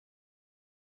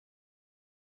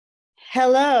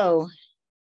Hello.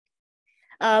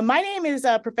 My name is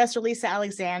Professor Lisa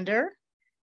Alexander,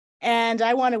 and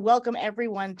I want to welcome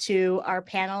everyone to our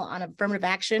panel on affirmative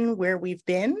action, where we've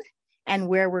been and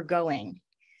where we're going.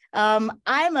 I'm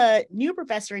a new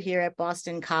professor here at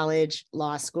Boston College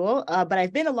Law School, but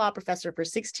I've been a law professor for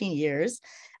 16 years.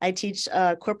 I teach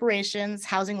corporations,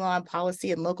 housing law and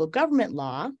policy, and local government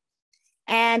law.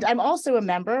 And I'm also a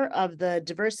member of the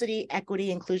Diversity,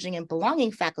 Equity, Inclusion, and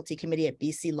Belonging Faculty Committee at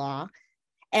BC Law.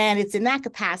 And it's in that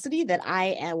capacity that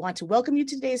I want to welcome you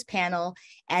to today's panel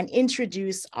and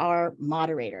introduce our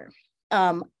moderator.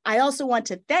 I also want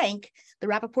to thank the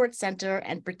Rappaport Center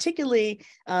and particularly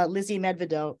Lizzie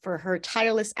Medvedo for her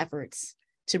tireless efforts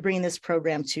to bring this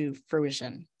program to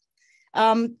fruition.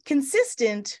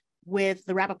 Consistent with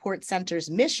the Rappaport Center's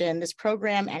mission, this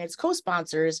program and its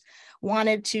co-sponsors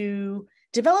wanted to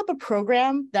develop a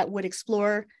program that would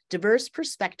explore diverse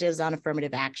perspectives on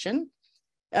affirmative action,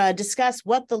 discuss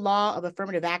what the law of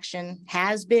affirmative action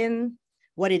has been,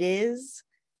 what it is,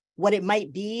 what it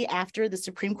might be after the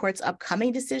Supreme Court's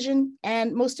upcoming decision,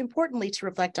 and most importantly, to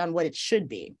reflect on what it should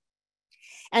be.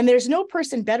 And there's no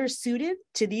person better suited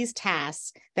to these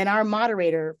tasks than our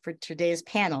moderator for today's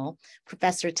panel,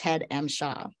 Professor Ted M.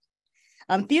 Shaw.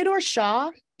 Theodore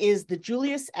Shaw is the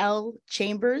Julius L.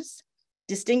 Chambers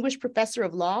Distinguished Professor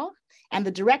of Law and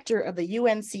the director of the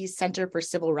UNC Center for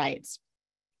Civil Rights.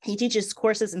 He teaches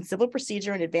courses in civil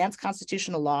procedure and advanced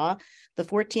constitutional law, the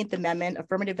 14th Amendment,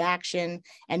 affirmative action,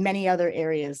 and many other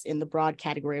areas in the broad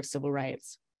category of civil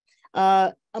rights.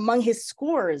 Among his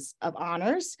scores of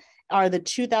honors are the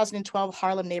 2012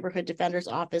 Harlem Neighborhood Defender's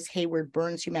Office Hayward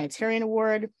Burns Humanitarian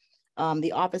Award,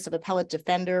 the Office of Appellate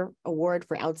Defender Award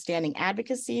for Outstanding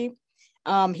Advocacy.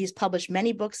 He's published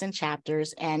many books and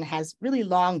chapters and has really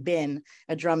long been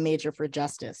a drum major for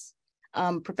justice.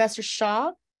 Professor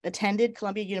Shaw attended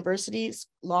Columbia University's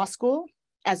Law School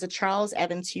as a Charles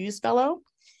Evans Hughes Fellow,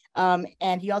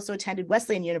 and he also attended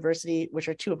Wesleyan University, which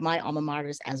are two of my alma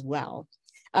maters as well.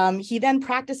 He then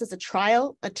practiced as a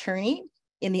trial attorney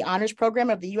in the honors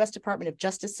program of the U.S. Department of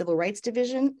Justice Civil Rights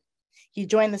Division. He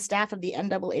joined the staff of the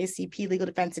NAACP Legal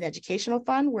Defense and Educational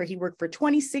Fund, where he worked for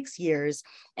 26 years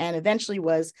and eventually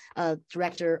was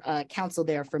director counsel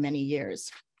there for many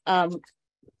years.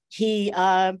 He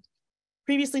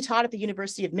previously taught at the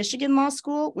University of Michigan Law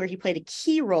School, where he played a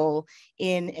key role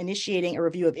in initiating a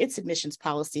review of its admissions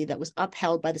policy that was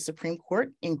upheld by the Supreme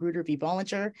Court in Grutter v.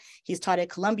 Bollinger. He's taught at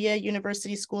Columbia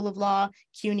University School of Law,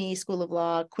 CUNY School of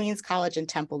Law, Queens College, and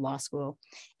Temple Law School.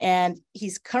 And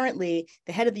he's currently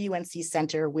the head of the UNC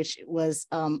Center, which was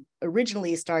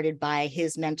originally started by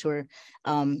his mentor,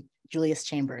 Julius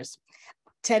Chambers.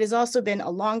 Ted has also been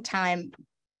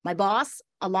my boss,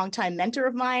 a longtime mentor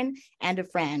of mine and a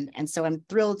friend. And so I'm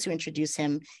thrilled to introduce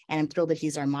him, and I'm thrilled that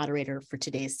he's our moderator for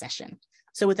today's session.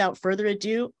 So without further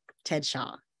ado, Ted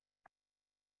Shaw.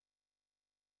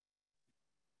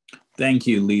 Thank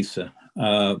you, Lisa.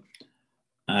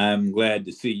 I'm glad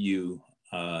to see you,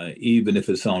 even if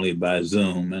it's only by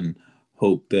Zoom, and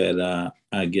hope that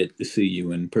I get to see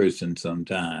you in person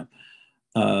sometime.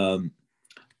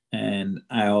 And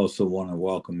I also want to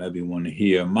welcome everyone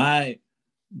here. My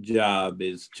job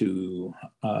is to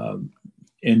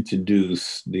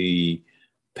introduce the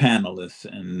panelists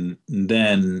and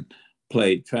then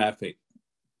play traffic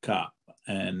cop.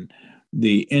 And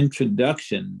the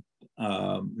introduction,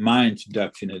 my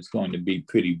introduction is going to be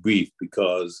pretty brief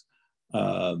because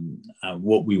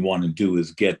what we want to do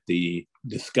is get the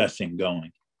discussion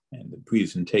going and the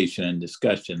presentation and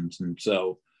discussions. And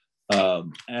so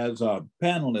as our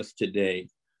panelists today,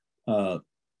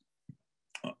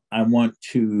 I want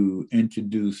to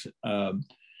introduce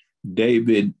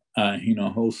David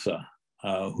Hinojosa,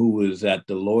 who is at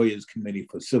the Lawyers Committee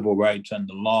for Civil Rights and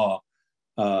the Law.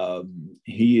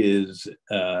 He is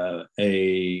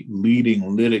a leading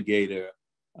litigator,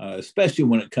 especially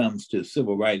when it comes to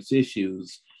civil rights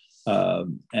issues,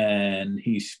 and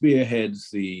he spearheads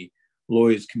the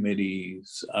Lawyers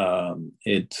Committee's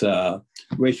its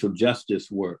racial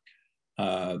justice work.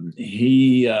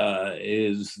 He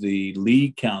is the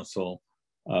lead counsel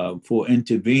for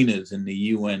interveners in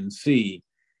the UNC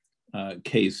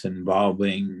case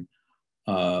involving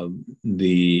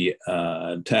the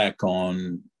attack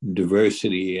on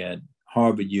diversity at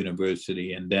Harvard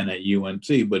University and then at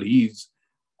UNC, but he's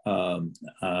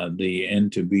the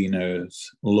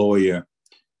intervener's lawyer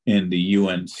in the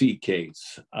UNC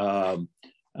case.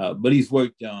 But he's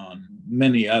worked on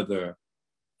many other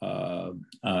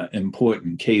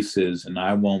important cases, and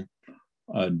I won't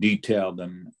detail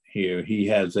them here. He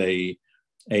has a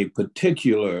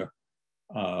particularly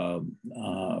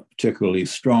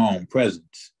strong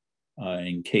presence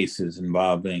in cases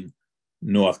involving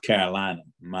North Carolina,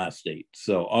 my state.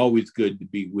 So always good to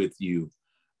be with you,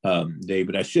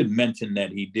 David. I should mention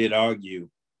that he did argue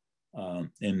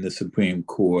in the Supreme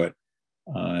Court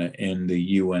in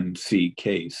the UNC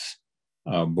case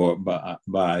brought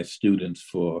by Students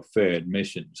for Fair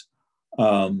Admissions.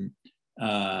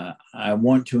 I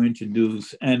want to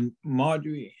introduce, and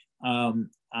Marjorie,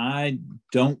 I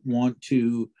don't want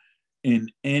to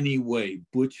in any way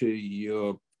butcher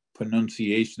your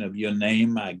pronunciation of your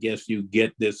name. I guess you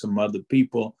get this from other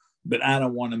people, but I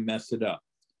don't want to mess it up.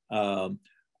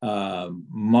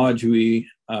 Marjorie,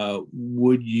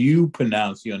 would you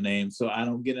pronounce your name so I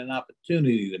don't get an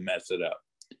opportunity to mess it up?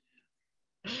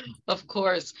 Of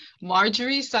course,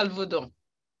 Marjorie Salvodon.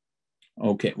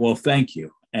 Okay, well, thank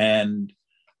you. And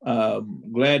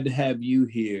glad to have you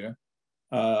here.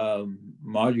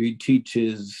 Marjorie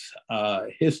teaches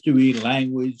history,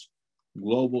 language,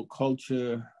 global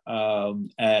culture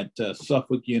at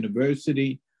Suffolk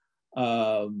University,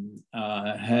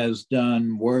 has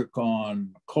done work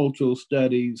on cultural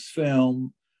studies,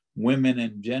 film, women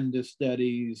and gender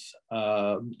studies,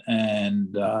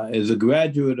 and is a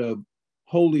graduate of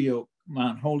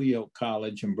Mount Holyoke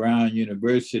College and Brown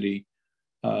University.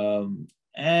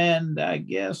 And I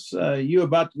guess you're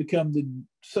about to become the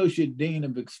Associate Dean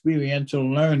of Experiential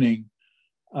Learning,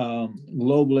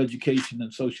 Global Education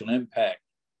and Social Impact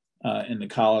in the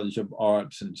College of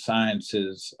Arts and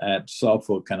Sciences at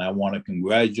Suffolk. And I want to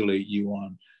congratulate you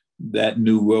on that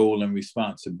new role and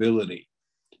responsibility.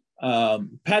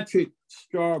 Patrick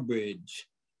Strawbridge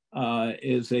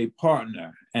is a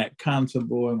partner at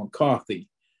Consovoy McCarthy.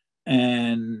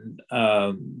 And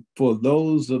for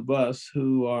those of us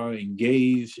who are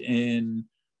engaged in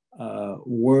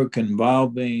work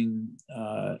involving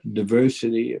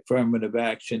diversity, affirmative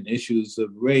action, issues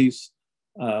of race,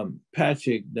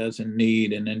 Patrick doesn't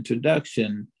need an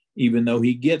introduction, even though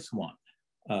he gets one.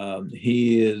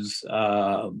 He is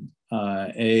a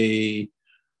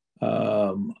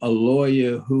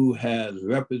lawyer who has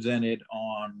represented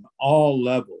on all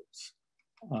levels,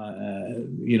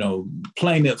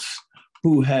 plaintiffs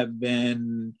who have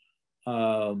been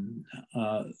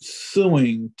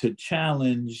suing to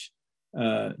challenge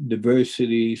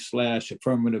diversity /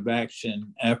 affirmative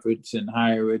action efforts in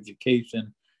higher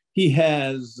education. He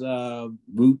has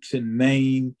roots in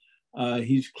Maine.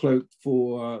 He's clerked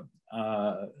for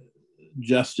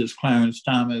Justice Clarence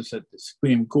Thomas at the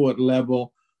Supreme Court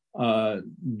level,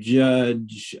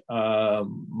 Judge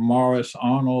Morris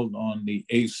Arnold on the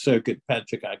 8th Circuit.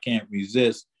 Patrick, I can't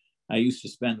resist. I used to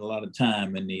spend a lot of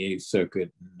time in the 8th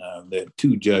Circuit. And, there are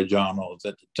 2 Judge Arnolds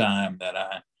at the time that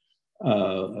I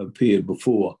appeared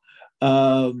before.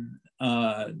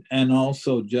 And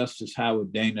also Justice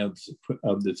Howard Dana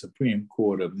of the Supreme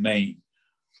Court of Maine.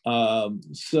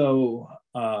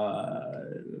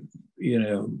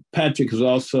 Patrick is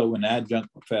also an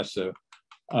adjunct professor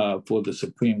for the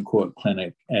Supreme Court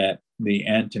Clinic at the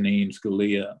Antonin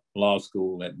Scalia Law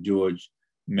School at George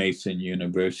Mason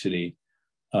University,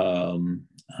 and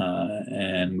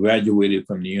graduated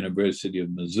from the University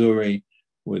of Missouri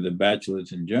with a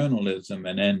bachelor's in journalism,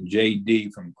 and then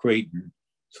JD from Creighton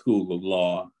School of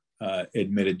Law,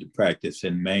 admitted to practice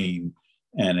in Maine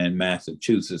and in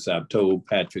Massachusetts. I've told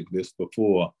Patrick this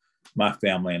before. My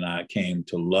family and I came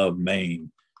to love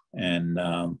Maine, and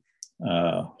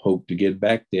hope to get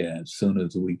back there as soon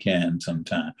as we can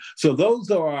sometime. So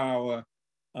those are our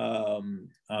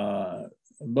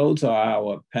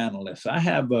panelists. I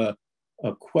have a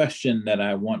question that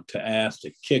I want to ask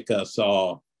to kick us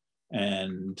off.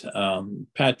 And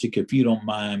Patrick, if you don't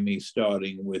mind me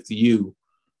starting with you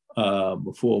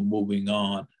before moving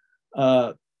on.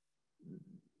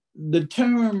 The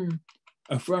term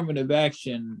affirmative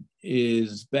action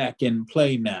is back in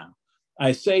play now.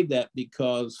 I say that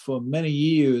because for many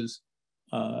years,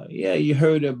 you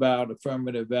heard about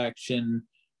affirmative action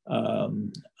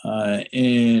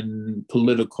in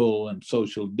political and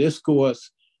social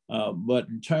discourse, but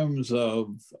in terms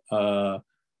of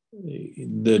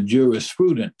the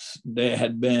jurisprudence, there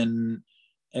had been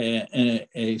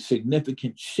a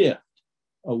significant shift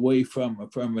away from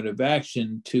affirmative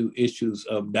action to issues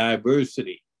of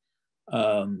diversity.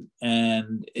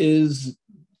 And is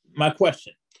my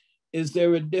question, is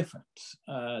there a difference?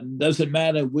 Does it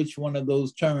matter which one of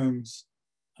those terms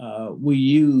we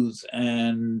use?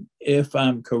 And if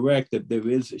I'm correct that there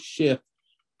is a shift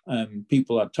and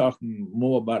people are talking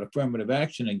more about affirmative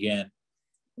action again,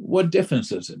 what difference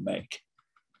does it make?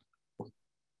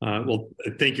 Well,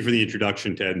 thank you for the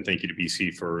introduction, Ted, and thank you to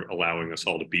BC for allowing us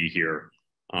all to be here.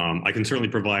 I can certainly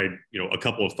provide, a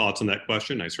couple of thoughts on that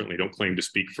question. I certainly don't claim to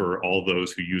speak for all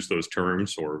those who use those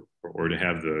terms or to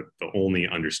have the only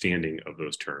understanding of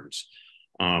those terms.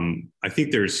 I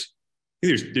think there's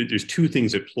two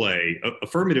things at play.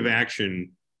 Affirmative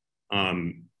action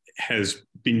has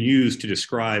been used to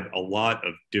describe a lot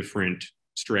of different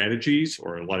strategies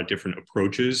or a lot of different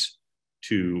approaches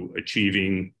to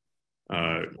achieving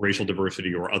racial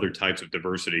diversity or other types of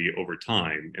diversity over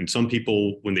time. And some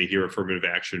people, when they hear affirmative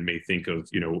action, may think of,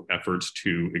 efforts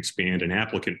to expand an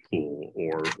applicant pool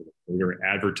or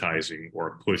advertising or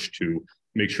a push to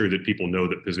make sure that people know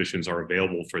that positions are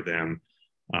available for them,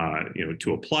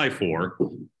 to apply for.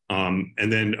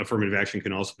 And then affirmative action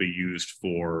can also be used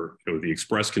for the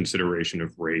express consideration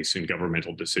of race in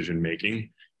governmental decision-making,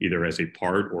 either as a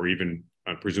part or even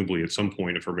presumably at some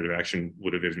point, affirmative action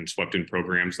would have even swept in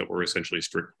programs that were essentially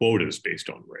strict quotas based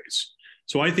on race.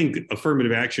 So I think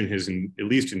affirmative action has, at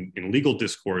least in legal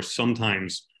discourse,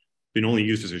 sometimes been only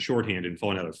used as a shorthand and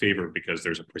fallen out of favor because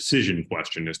there's a precision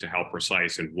question as to how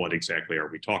precise and what exactly are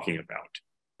we talking about.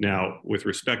 Now, with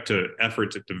respect to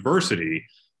efforts at diversity,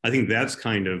 I think that's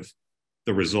kind of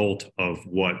the result of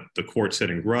what the court said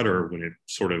in Grutter when it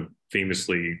sort of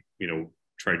famously,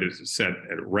 tried to set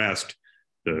at rest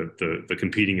the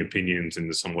competing opinions and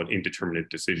the somewhat indeterminate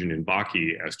decision in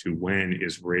Bakke as to when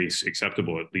is race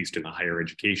acceptable, at least in the higher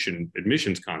education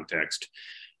admissions context.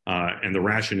 And the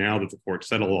rationale that the court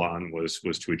settled on was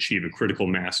to achieve a critical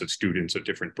mass of students of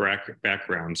different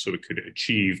backgrounds so it could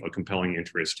achieve a compelling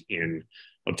interest in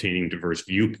obtaining diverse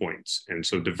viewpoints. And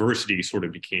so diversity sort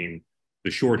of became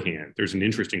the shorthand. There's an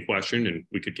interesting question, and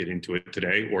we could get into it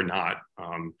today or not,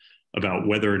 about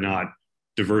whether or not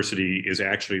diversity is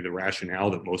actually the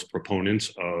rationale that most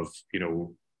proponents of,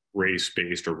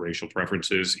 race-based or racial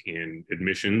preferences in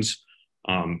admissions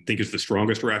think is the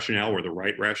strongest rationale or the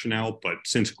right rationale. But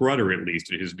since Grutter, at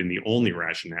least, it has been the only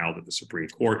rationale that the Supreme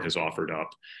Court has offered up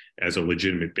as a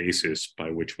legitimate basis by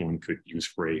which one could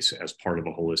use race as part of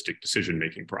a holistic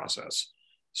decision-making process.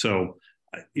 So,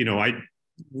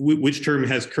 which term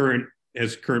has current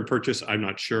purchase, I'm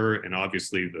not sure. And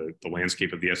obviously the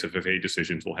landscape of the SFFA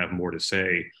decisions will have more to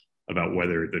say about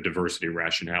whether the diversity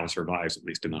rationale survives, at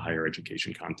least in the higher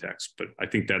education context. But I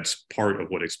think that's part of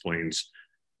what explains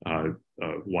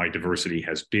why diversity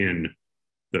has been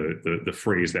the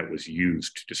phrase that was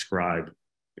used to describe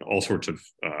all sorts of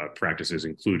practices,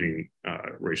 including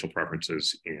racial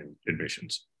preferences in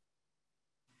admissions.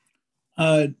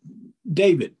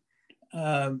 David,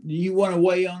 do you want to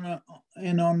weigh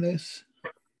in on this?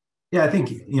 Yeah, I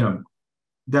think,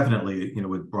 definitely,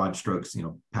 with broad strokes,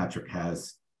 Patrick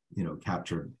has,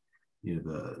 captured,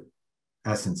 the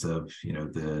essence of,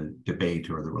 the debate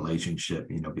or the relationship,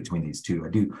 between these two. I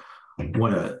do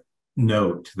want to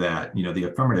note that, the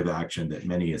affirmative action that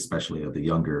many, especially of the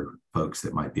younger folks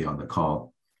that might be on the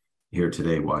call here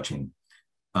today watching,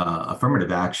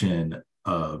 affirmative action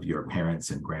of your parents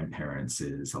and grandparents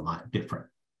is a lot different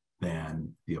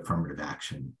than the affirmative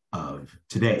action of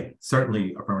today.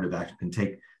 Certainly, affirmative action can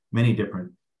take many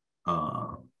different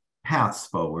paths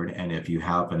forward. And if you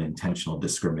have an intentional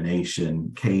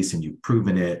discrimination case and you've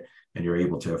proven it and you're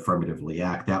able to affirmatively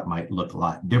act, that might look a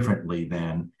lot differently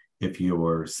than if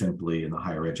you're simply in the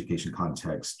higher education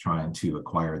context trying to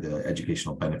acquire the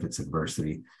educational benefits of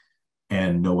diversity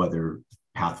and no other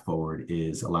path forward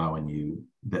is allowing you,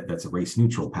 that's a race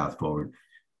neutral path forward,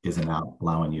 isn't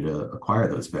allowing you to acquire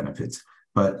those benefits.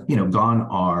 But, gone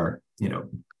are,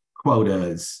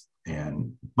 quotas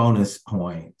and bonus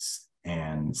points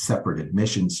and separate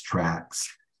admissions tracks.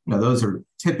 Those are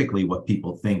typically what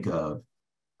people think of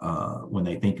when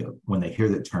they hear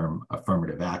the term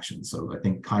affirmative action. So I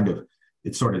think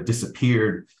it sort of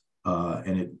disappeared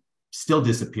and it still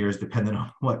disappears depending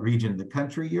on what region of the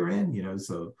country you're in,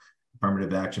 so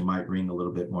affirmative action might ring a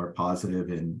little bit more positive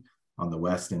on the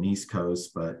West and East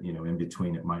Coast, but in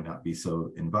between it might not be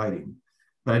so inviting.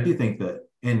 But I do think that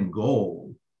end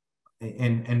goal,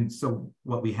 and so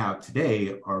what we have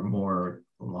today are more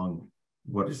along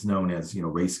what is known as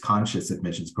race conscious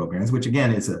admissions programs, which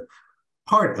again is a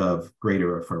part of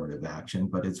greater affirmative action,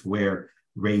 but it's where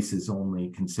race is only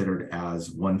considered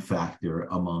as one factor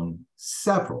among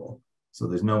several. So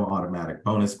there's no automatic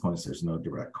bonus points, there's no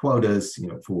direct quotas,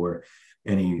 for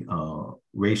any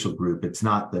racial group. It's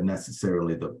not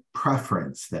necessarily the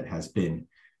preference that has been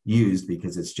used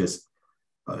because it's just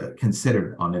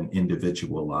considered on an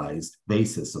individualized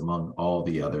basis among all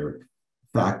the other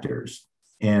factors.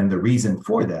 And the reason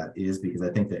for that is because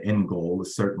I think the end goal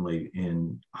is certainly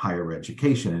in higher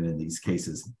education and in these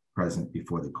cases present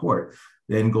before the court,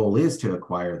 the end goal is to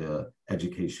acquire the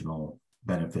educational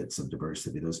benefits of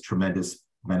diversity, those tremendous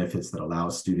benefits that allow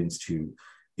students to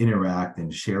interact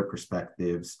and share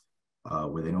perspectives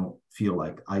where they don't feel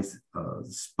like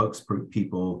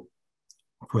spokespeople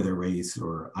for their race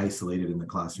or isolated in the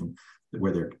classroom,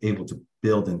 where they're able to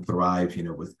build and thrive,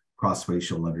 with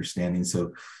cross-racial understanding.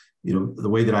 So, the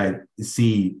way that I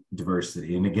see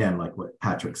diversity, and again, like what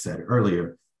Patrick said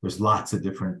earlier, there's lots of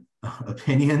different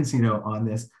opinions, on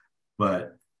this,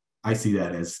 but I see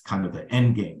that as kind of the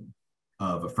end game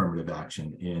of affirmative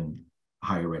action in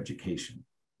higher education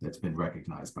that's been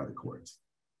recognized by the courts.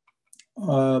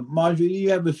 Marjorie, do you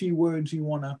have a few words you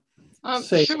want to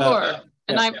say? Sure.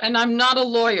 I'm not a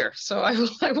lawyer, so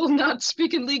I will not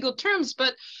speak in legal terms.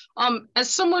 But as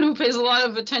someone who pays a lot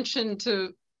of attention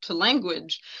to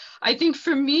language, I think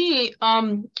for me,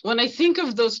 when I think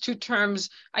of those two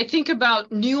terms, I think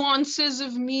about nuances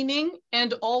of meaning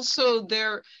and also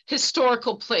their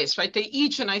historical place, right? They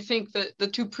each, and I think that the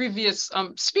two previous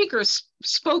speakers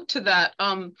spoke to that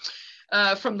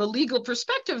from the legal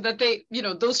perspective, that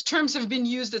those terms have been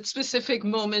used at specific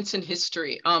moments in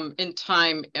history, in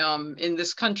time, in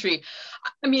this country.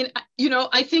 I mean,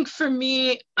 I think for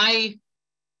me,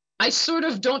 I sort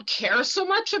of don't care so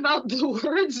much about the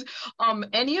words,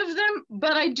 any of them,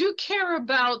 but I do care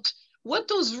about what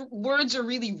those words are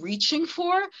really reaching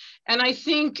for. And I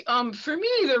think for me,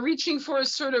 they're reaching for a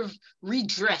sort of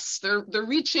redress. They're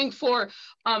reaching for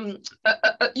a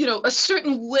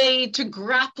certain way to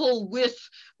grapple with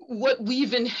what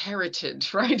we've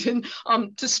inherited, right? And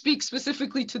to speak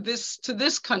specifically to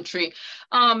this country.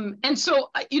 And so,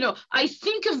 I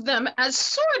think of them as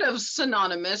sort of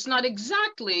synonymous, not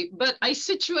exactly, but I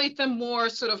situate them more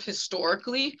sort of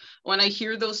historically when I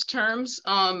hear those terms.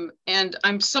 And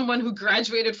I'm someone who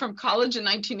graduated from college in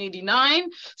 1989.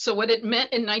 So what it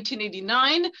meant in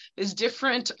 1989 is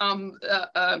different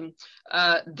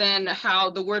than how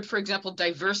the word, for example,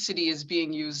 diversity is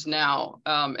being used now.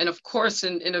 And of course,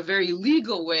 in a very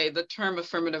legal way, the term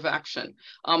affirmative action.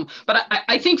 But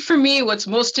I think for me, what's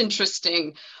most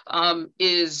interesting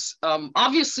is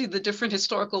obviously the different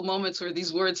historical moments where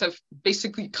these words have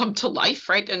basically come to life,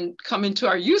 right, and come into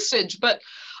our usage. But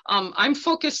I'm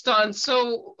focused on,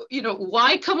 so,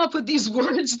 why come up with these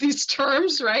words, these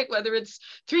terms, right? Whether it's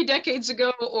 3 decades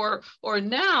ago or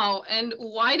now, and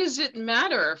why does it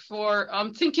matter for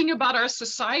thinking about our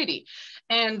society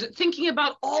and thinking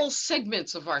about all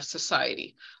segments of our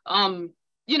society?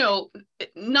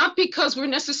 Not because we're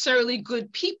necessarily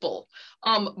good people,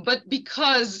 but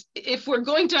because if we're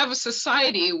going to have a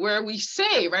society where we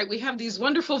say, right, we have these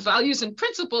wonderful values and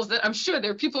principles that I'm sure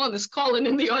there are people on this call and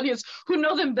in the audience who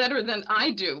know them better than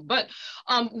I do, but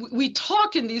we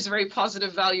talk in these very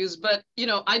positive values, but,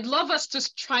 I'd love us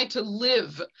to try to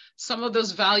live some of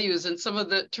those values and some of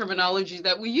the terminology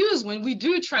that we use when we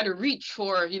do try to reach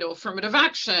for, affirmative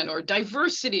action or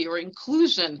diversity or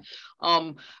inclusion.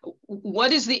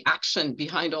 What is the action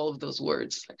behind all of those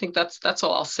words? I think that's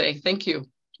all I'll say. Thank you.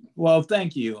 Well,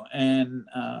 thank you. And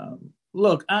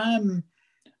look, I'm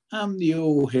the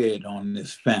old head on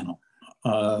this panel,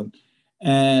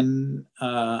 and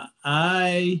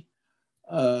I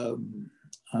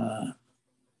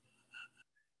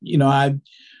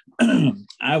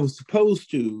was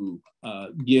supposed to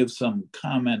give some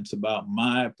comments about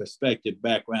my perspective,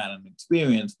 background, and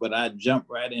experience, but I jumped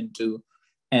right into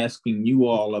asking you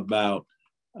all about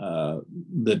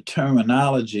the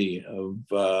terminology of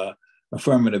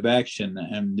affirmative action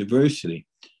and diversity.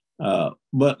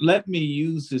 But let me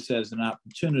use this as an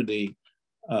opportunity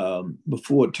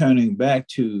before turning back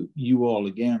to you all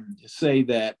again to say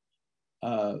that,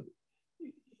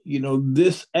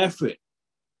 this effort,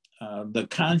 the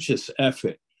conscious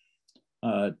effort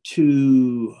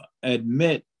to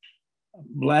admit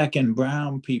Black and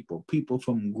brown people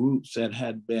from groups that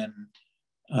had been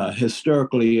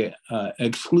historically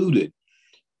excluded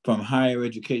from higher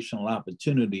educational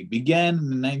opportunity began in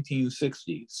the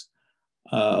 1960s.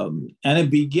 And it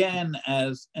began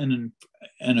as an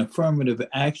affirmative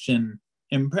action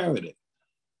imperative.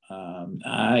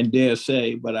 I dare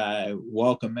say, but I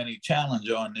welcome any challenge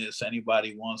on this,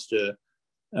 anybody wants to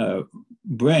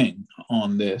bring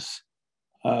on this,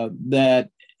 that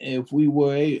if we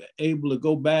were able to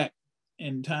go back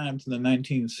in time to the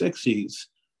 1960s,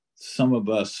 some of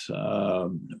us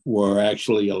were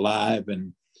actually alive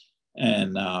and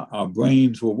our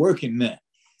brains were working then.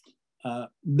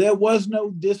 There was no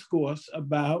discourse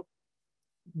about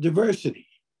diversity.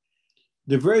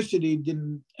 Diversity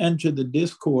didn't enter the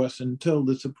discourse until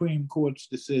the Supreme Court's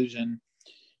decision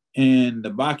in the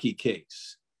Bakke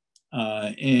case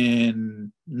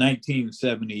in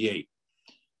 1978.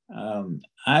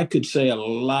 I could say a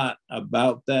lot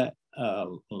about that, A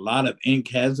lot of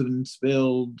ink has been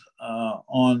spilled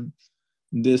on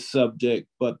this subject,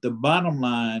 but the bottom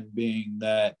line being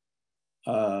that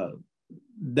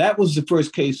that was the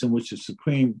first case in which the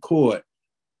Supreme Court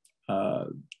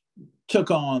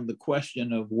took on the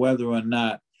question of whether or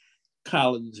not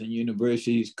colleges and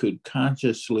universities could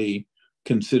consciously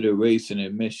consider race in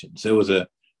admissions. There was an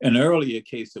earlier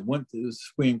case that went to the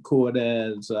Supreme Court,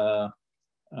 as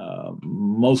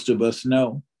most of us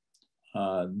know,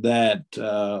 that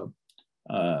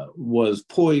was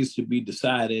poised to be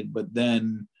decided, but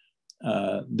then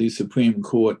the Supreme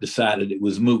Court decided it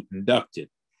was moot and ducked it.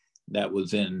 That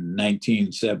was in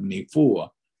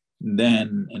 1974.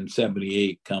 Then in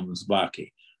 78 comes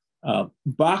Bakke.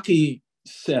 Bakke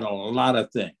said a lot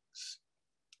of things.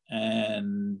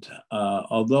 And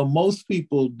although most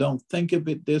people don't think of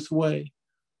it this way,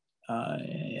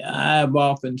 I've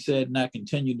often said, and I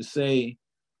continue to say,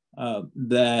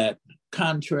 that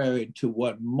contrary to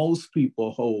what most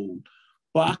people hold,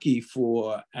 Bakke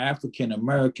for African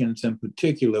Americans in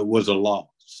particular was a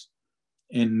loss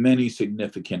in many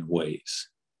significant ways.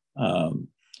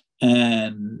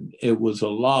 And it was a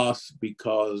loss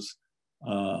because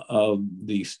of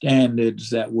the standards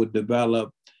that were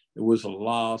developed. It was a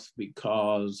loss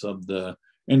because of the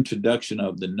introduction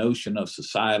of the notion of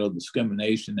societal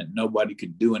discrimination that nobody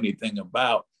could do anything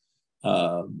about.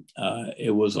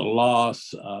 It was a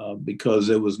loss because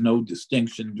there was no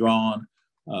distinction drawn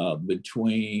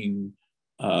between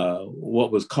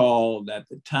what was called at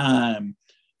the time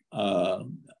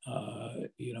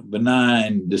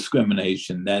benign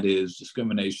discrimination, that is,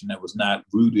 discrimination that was not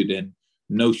rooted in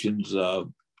notions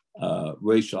of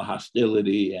racial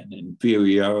hostility and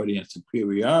inferiority and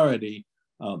superiority,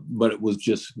 but it was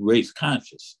just race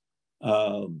conscious.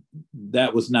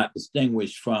 That was not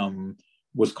distinguished from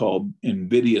what's called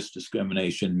invidious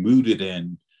discrimination, rooted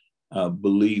in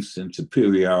beliefs in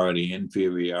superiority,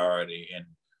 inferiority, and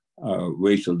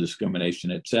racial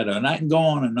discrimination, et cetera. And I can go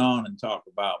on and talk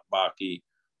about Bakke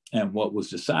and what was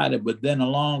decided, but then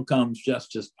along comes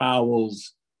Justice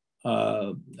Powell's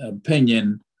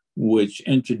opinion, which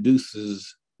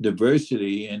introduces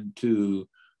diversity into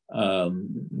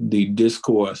the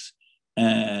discourse,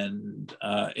 and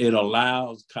it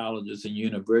allows colleges and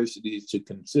universities to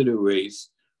consider race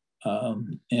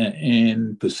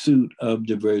in pursuit of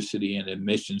diversity and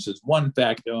admissions as one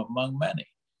factor among many.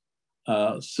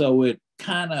 So it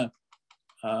kind of,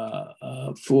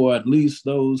 for at least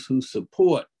those who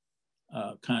support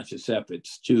conscious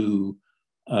efforts to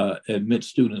admit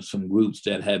students from groups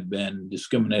that have been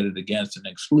discriminated against and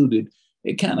excluded,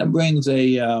 it kind of brings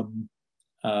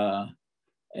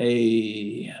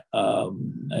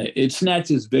it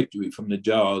snatches victory from the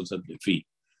jaws of defeat.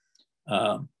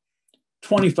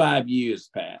 25 years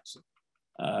pass.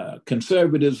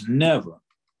 Conservatives never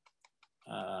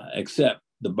accept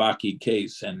the Bakke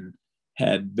case and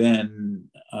had been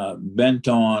bent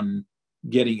on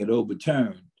getting it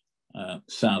overturned.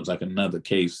 Sounds like another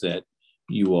case that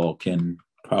you all can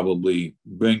probably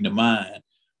bring to mind.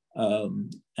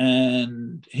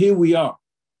 And here we are,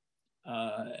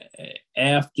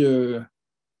 after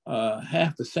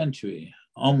half a century,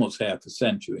 almost half a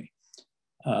century.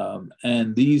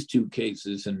 And these two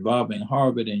cases involving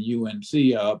Harvard and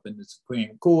UNC are up in the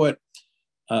Supreme Court.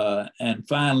 And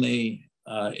finally,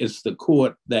 it's the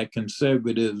court that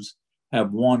conservatives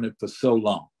have wanted for so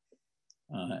long.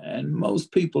 And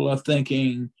most people are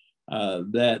thinking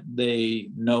that they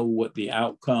know what the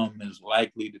outcome is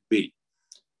likely to be.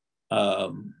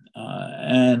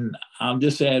 And I'll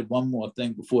just add one more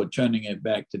thing before turning it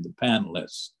back to the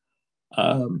panelists.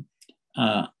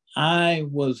 I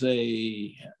was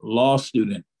a law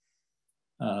student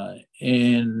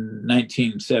in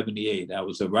 1978. I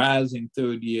was a rising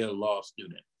third-year law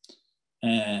student,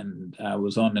 and I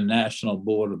was on the national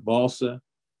board of BALSA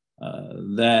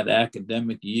that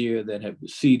academic year that had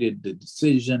preceded the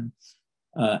decision.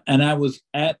 And I was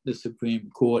at the Supreme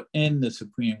Court, in the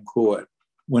Supreme Court,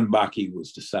 when Bakke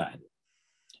was decided.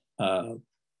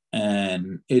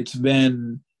 And it's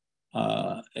been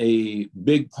a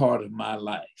big part of my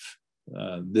life,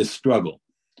 this struggle,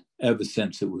 ever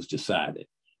since it was decided,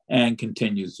 and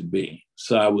continues to be.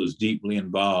 So I was deeply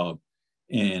involved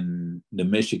in the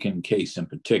Michigan case in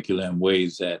particular in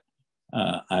ways that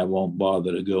I won't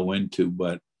bother to go into,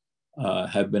 but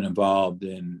have been involved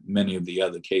in many of the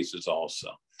other cases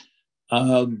also.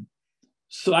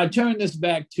 So I turn this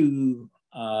back to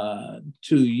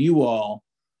you all,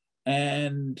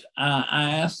 and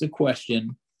I ask the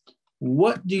question,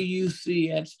 what do you see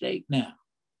at stake now?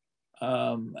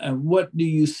 And what do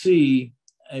you see,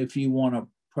 if you want to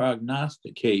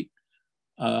prognosticate,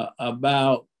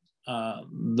 about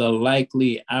the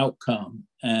likely outcome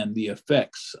and the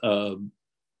effects of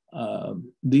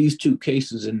these two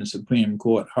cases in the Supreme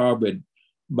Court harbored,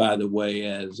 by the way,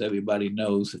 as everybody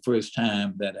knows, the first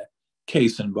time that a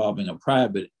case involving a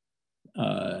private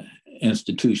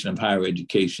institution of higher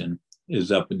education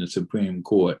is up in the Supreme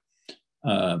Court,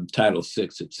 Title VI,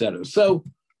 et cetera. So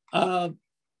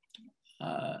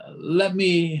let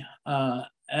me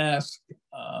ask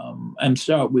and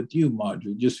start with you,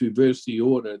 Marjorie, just reverse the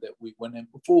order that we went in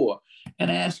before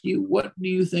and ask you, what do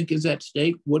you think is at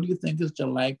stake? What do you think is the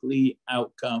likely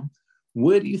outcome?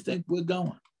 Where do you think we're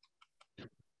going?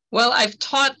 Well, I've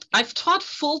taught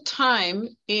full time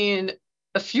in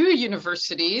a few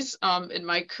universities in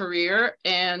my career,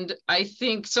 and I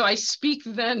think so. I speak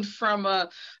then from a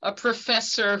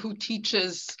professor who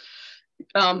teaches,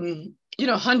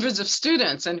 hundreds of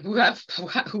students, and who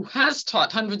has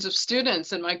taught hundreds of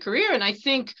students in my career. And I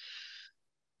think,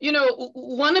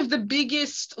 one of the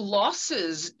biggest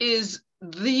losses is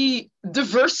the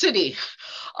diversity.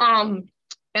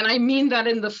 And I mean that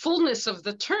in the fullness of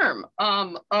the term,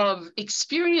 of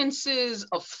experiences,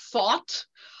 of thought,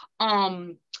 what's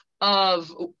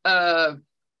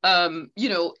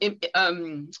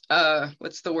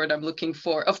the word I'm looking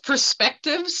for? Of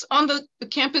perspectives on the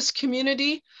campus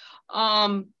community.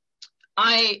 I've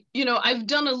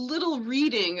done a little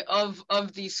reading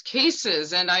of these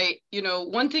cases, and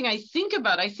one thing I think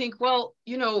about,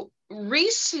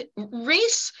 race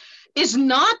is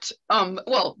not,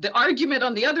 the argument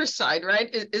on the other side, right,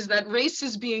 is that race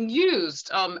is being used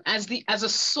as a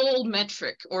sole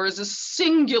metric or as a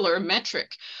singular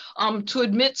metric to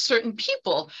admit certain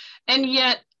people. And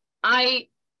yet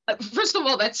first of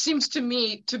all, that seems to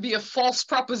me to be a false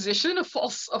proposition, a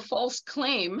false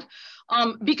claim,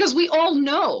 because we all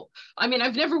know. I mean,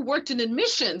 I've never worked in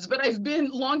admissions, but I've been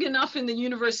long enough in the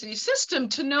university system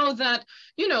to know that,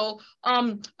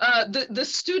 the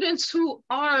students who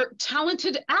are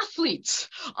talented athletes,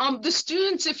 the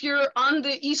students, if you're on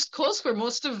the East Coast, where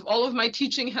most of all of my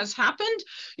teaching has happened,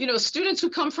 students who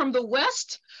come from the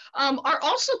West, are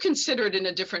also considered in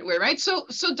a different way, right? So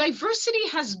diversity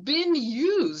has been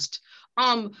used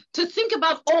to think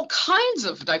about all kinds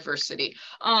of diversity,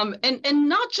 and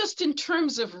not just in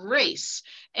terms of race.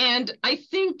 And I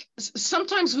think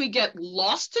sometimes we get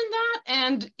lost in that.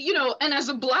 And, and as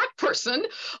a Black person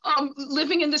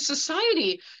living in this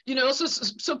society,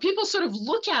 so people sort of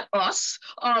look at us,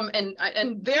 and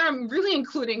there I'm really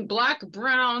including Black,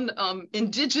 Brown,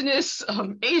 Indigenous,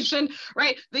 Asian,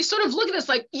 right? They sort of look at us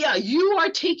like, yeah, you are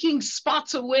taking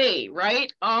spots away,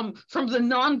 right? From the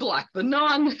non-Black, the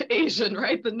non-Asian,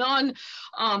 right? The non-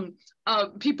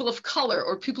 people of color,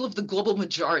 or people of the global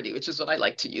majority, which is what I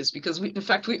like to use, because in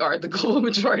fact, we are the global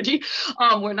majority.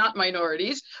 We're not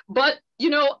minorities. But,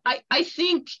 I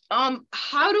think,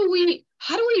 how do we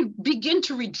begin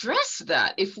to redress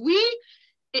that if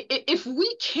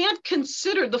we can't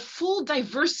consider the full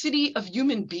diversity of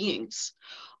human beings?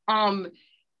 And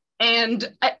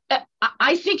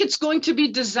I think it's going to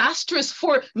be disastrous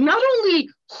for not only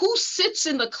who sits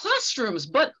in the classrooms,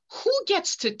 but who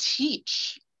gets to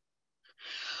teach.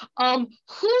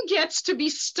 Who gets to be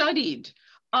studied?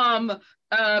 What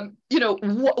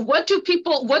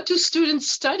do students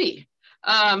study?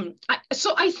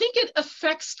 So I think it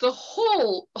affects the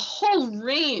whole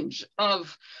range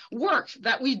of work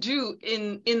that we do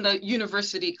in the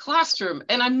university classroom.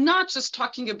 And I'm not just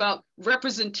talking about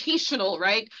representational,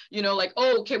 right? Like,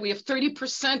 oh, okay, we have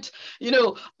 30%,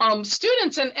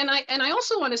 students. And I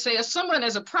also want to say, as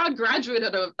a proud graduate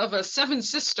of a Seven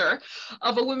Sister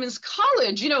of a women's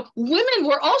college, women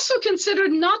were also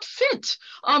considered not fit.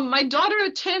 My daughter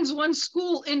attends one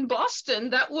school in Boston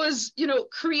that was,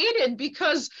 created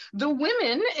because the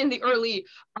women in the early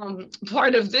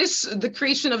part of the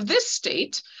creation of this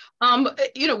state,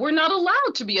 we're not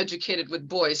allowed to be educated with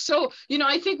boys. So,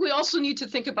 I think we also need to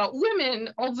think about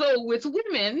women, although with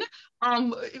women,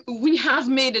 we have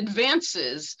made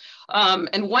advances,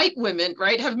 and white women,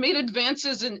 right, have made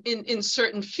advances in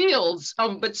certain fields,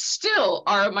 but still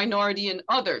are a minority in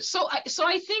others. So I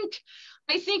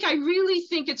really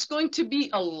think it's going to be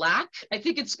a lack. I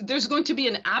think there's going to be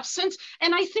an absence.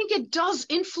 And I think it does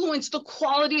influence the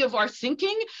quality of our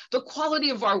thinking, the quality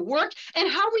of our work,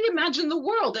 and how we imagine the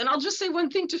world. And I'll just say one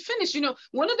thing to finish.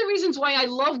 One of the reasons why I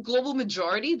love global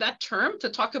majority, that term, to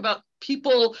talk about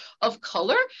people of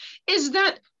color, is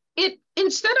that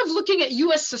instead of looking at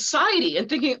US society and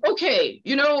thinking, okay,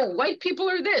 white people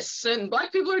are this, and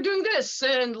Black people are doing this,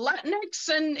 and Latinx,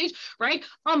 and right?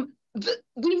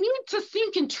 We need to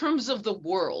think in terms of the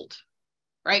world,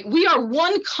 right? We are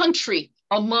one country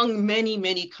among many,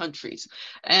 many countries.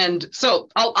 And so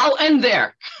I'll end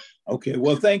there. Okay,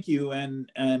 well, thank you.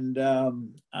 And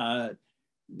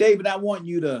David, I want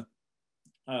you to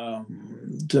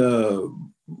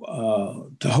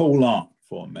hold on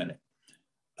for a minute.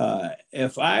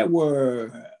 If I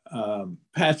were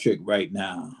Patrick right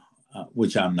now,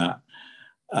 which I'm not,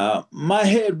 my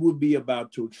head would be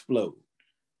about to explode.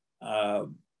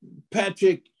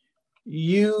 Patrick,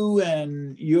 you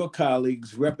and your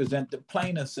colleagues represent the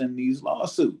plaintiffs in these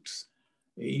lawsuits.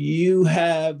 You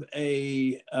have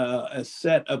a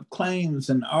set of claims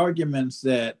and arguments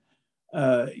that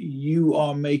you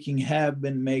are making, have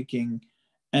been making,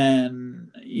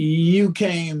 and you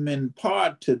came in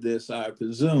part to this, I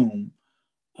presume,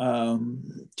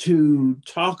 to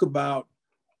talk about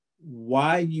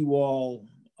why you all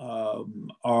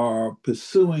are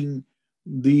pursuing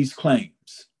these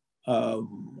claims.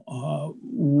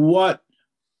 What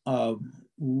are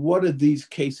these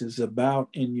cases about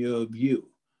in your view?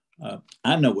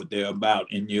 I know what they're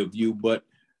about in your view, but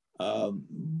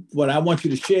what I want you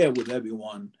to share with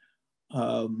everyone,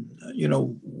 what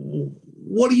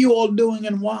are you all doing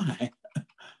and why?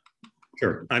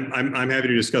 Sure. I'm happy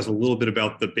to discuss a little bit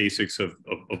about the basics of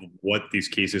what these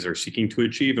cases are seeking to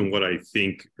achieve and what I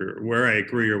think, or where I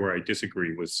agree or where I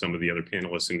disagree with some of the other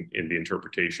panelists in the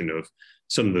interpretation of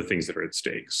some of the things that are at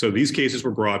stake. So these cases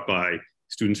were brought by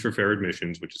Students for Fair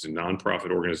Admissions, which is a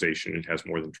nonprofit organization. It has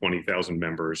more than 20,000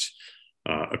 members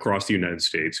across the United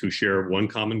States who share one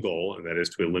common goal, and that is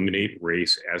to eliminate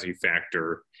race as a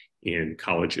factor in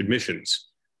college admissions.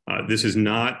 This is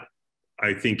not,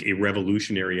 I think, a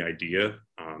revolutionary idea.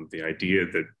 The idea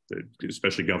that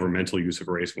especially governmental use of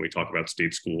race when we talk about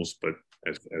state schools, but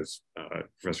as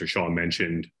Professor Shaw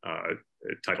mentioned,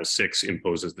 Title VI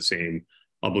imposes the same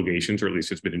obligations, or at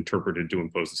least it's been interpreted to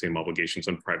impose the same obligations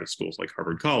on private schools like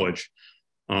Harvard College.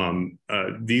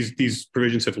 These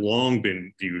provisions have long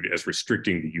been viewed as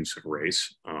restricting the use of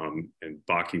race, and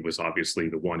Bakke was obviously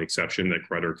the one exception that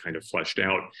Crutter kind of fleshed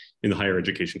out in the higher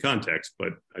education context.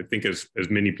 But I think as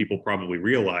many people probably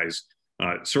realize,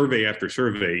 survey after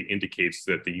survey indicates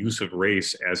that the use of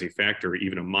race as a factor,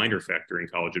 even a minor factor in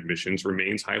college admissions,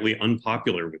 remains highly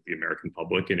unpopular with the American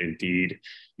public, and indeed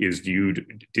is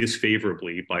viewed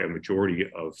disfavorably by a majority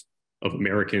of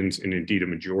Americans, and indeed a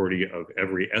majority of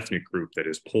every ethnic group that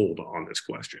is polled on this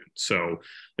question. So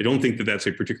I don't think that that's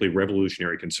a particularly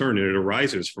revolutionary concern, and it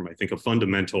arises from, I think, a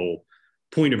fundamental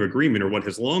point of agreement, or what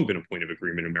has long been a point of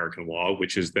agreement in American law,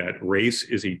 which is that race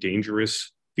is a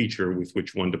dangerous feature with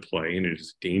which one to play, and it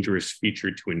is a dangerous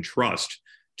feature to entrust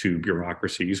to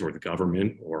bureaucracies or the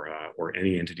government or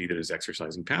any entity that is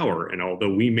exercising power. And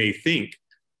although we may think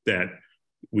that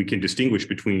we can distinguish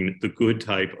between the good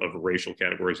type of racial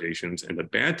categorizations and the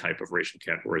bad type of racial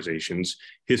categorizations,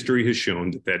 history has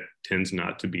shown that that tends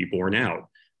not to be borne out.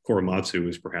 Korematsu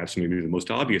is perhaps maybe the most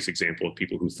obvious example of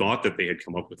people who thought that they had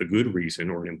come up with a good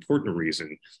reason or an important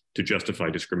reason to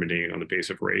justify discriminating on the basis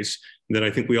of race. And that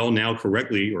I think we all now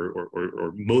correctly,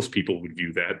 or most people would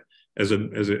view that as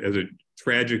a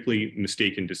tragically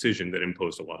mistaken decision that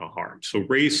imposed a lot of harm. So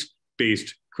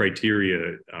race-based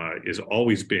criteria has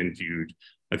always been viewed,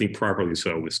 I think properly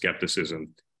so, with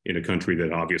skepticism in a country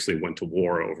that obviously went to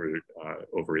war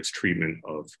over its treatment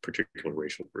of particular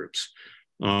racial groups.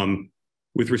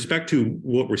 With respect to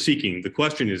what we're seeking, the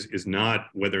question is not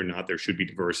whether or not there should be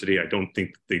diversity. I don't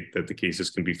think that the cases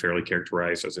can be fairly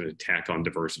characterized as an attack on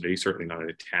diversity, certainly not an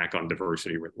attack on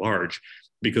diversity writ large,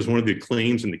 because one of the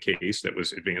claims in the case that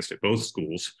was advanced at both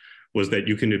schools was that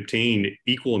you can obtain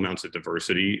equal amounts of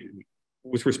diversity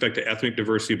with respect to ethnic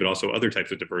diversity, but also other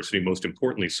types of diversity, most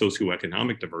importantly,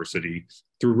 socioeconomic diversity,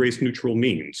 through race-neutral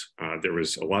means. There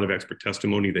was a lot of expert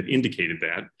testimony that indicated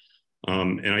that.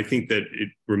 And I think that it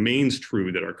remains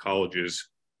true that our colleges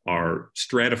are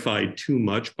stratified too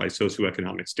much by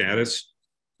socioeconomic status,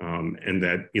 and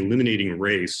that eliminating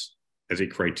race as a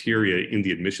criteria in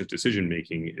the admissions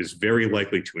decision-making is very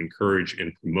likely to encourage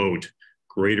and promote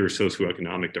greater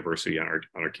socioeconomic diversity on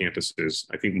our campuses.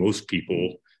 I think most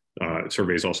people,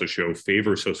 surveys also show,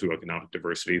 favor socioeconomic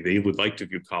diversity. They would like to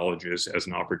view colleges as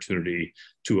an opportunity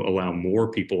to allow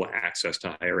more people access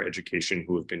to higher education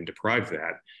who have been deprived of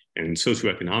that. And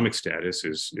socioeconomic status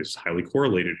is highly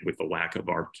correlated with the lack of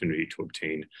opportunity to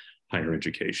obtain higher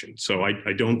education. So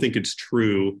I don't think it's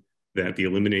true that the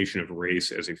elimination of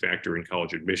race as a factor in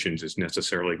college admissions is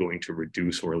necessarily going to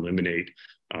reduce or eliminate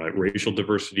racial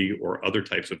diversity or other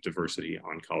types of diversity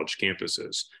on college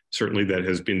campuses. Certainly that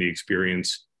has been the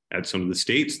experience at some of the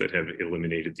states that have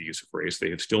eliminated the use of race. They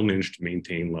have still managed to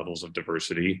maintain levels of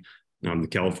diversity. The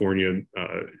California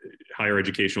higher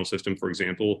educational system, for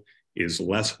example, is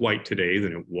less white today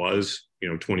than it was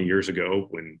 20 years ago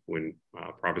when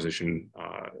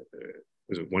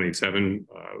was it 187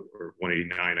 or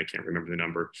 189? I can't remember the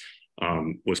number.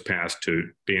 Was passed to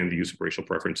ban the use of racial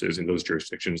preferences in those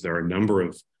jurisdictions. There are a number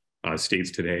of states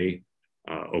today.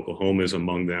 Oklahoma is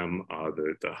among them.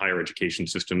 The higher education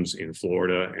systems in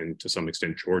Florida and to some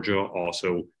extent Georgia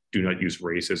also do not use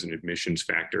race as an admissions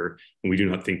factor. And we do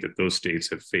not think that those states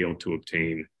have failed to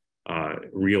obtain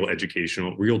real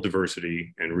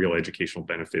diversity and real educational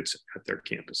benefits at their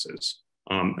campuses.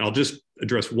 I'll just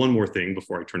address one more thing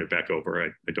before I turn it back over.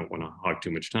 I don't want to hog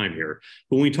too much time here.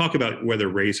 But when we talk about whether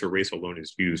race or race alone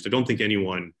is used, I don't think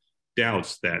anyone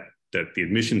doubts that the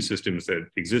admission systems that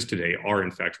exist today are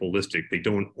in fact holistic. They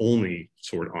don't only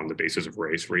sort on the basis of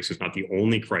race. Race is not the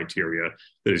only criteria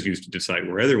that is used to decide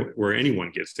where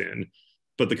anyone gets in.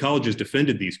 But the colleges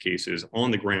defended these cases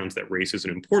on the grounds that race is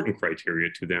an important criteria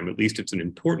to them. At least it's an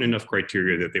important enough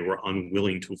criteria that they were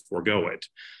unwilling to forego it.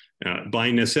 By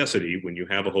necessity, when you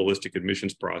have a holistic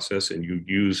admissions process and you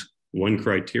use one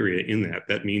criteria in that,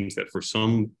 that means that for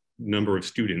some number of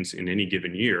students in any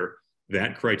given year,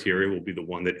 that criteria will be the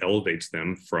one that elevates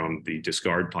them from the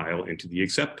discard pile into the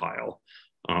accept pile.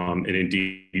 And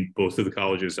indeed, both of the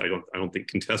colleges, I don't think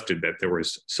contested that there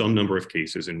was some number of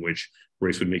cases in which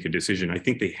race would make a decision. I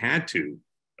think they had to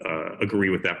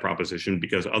agree with that proposition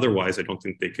because otherwise I don't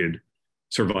think they could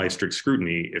survive strict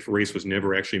scrutiny. If race was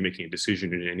never actually making a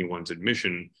decision in anyone's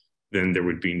admission, then there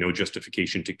would be no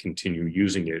justification to continue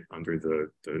using it under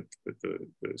the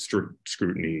strict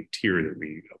scrutiny tier that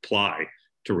we apply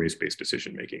to race-based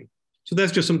decision-making. So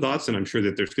that's just some thoughts, and I'm sure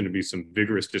that there's going to be some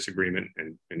vigorous disagreement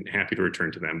and happy to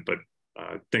return to them. But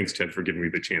thanks, Ted, for giving me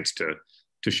the chance to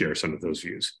share some of those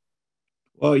views.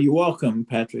 Well, you're welcome,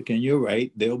 Patrick, and you're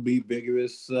right. There'll be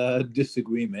vigorous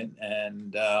disagreement,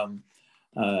 and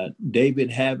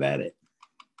David, have at it.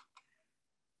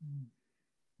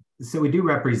 So we do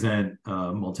represent a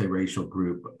multiracial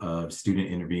group of student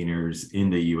interveners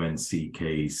in the UNC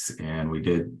case, and we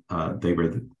did, they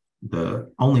were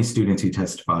the only students who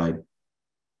testified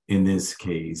in this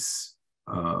case,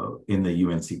 in the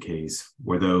UNC case,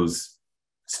 were those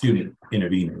student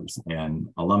interveners and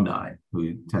alumni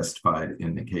who testified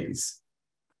in the case.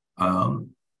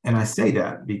 And I say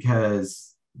that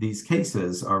because these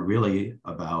cases are really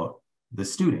about the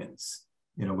students.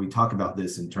 You know, we talk about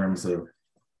this in terms of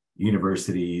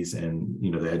universities and,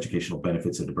 you know, the educational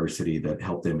benefits of diversity that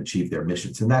help them achieve their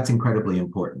missions. And that's incredibly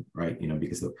important, right? You know,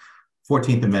 because the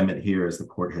 14th Amendment here, as the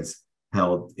court has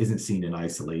held, isn't seen in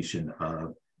isolation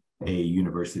of a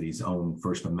university's own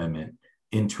First Amendment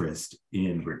interest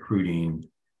in recruiting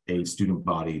a student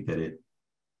body that it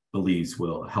believes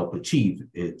will help achieve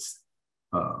its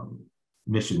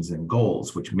missions and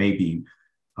goals, which may be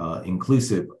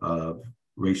inclusive of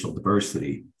racial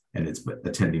diversity and its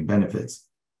attending benefits.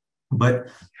 But,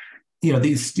 you know,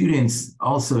 these students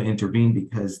also intervene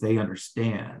because they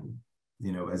understand,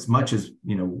 you know, as much as,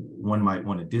 you know, one might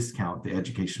want to discount the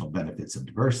educational benefits of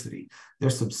diversity,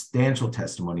 there's substantial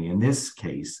testimony in this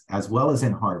case, as well as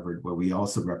in Harvard, where we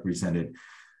also represented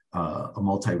a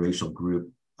multiracial group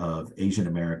of Asian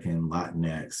American,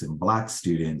 Latinx, and Black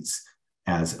students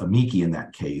as amici in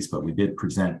that case, but we did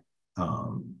present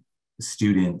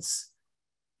students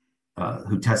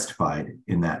who testified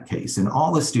in that case. And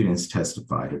all the students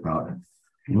testified about,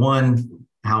 one,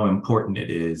 how important it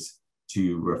is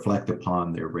to reflect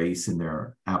upon their race in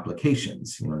their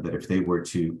applications. You know, that if they were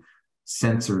to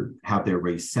have their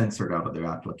race censored out of their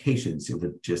applications, it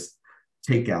would just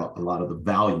take out a lot of the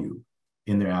value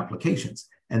in their applications.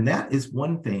 And that is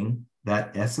one thing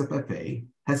that SFFA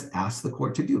has asked the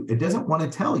court to do. It doesn't want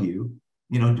to tell you,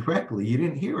 you know, directly. You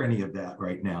didn't hear any of that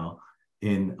right now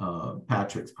in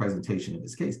Patrick's presentation of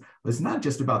this case. But it's not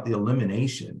just about the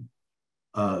elimination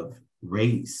of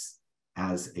race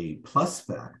as a plus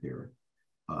factor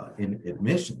in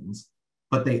admissions,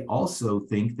 but they also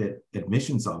think that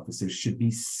admissions officers should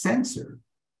be censored.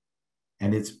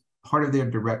 And it's part of their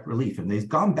direct relief. And they've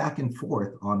gone back and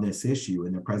forth on this issue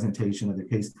in the presentation of the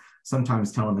case,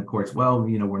 sometimes telling the courts, well,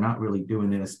 you know, we're not really doing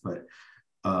this, but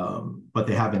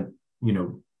they haven't, you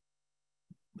know,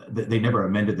 they never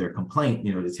amended their complaint,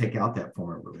 you know, to take out that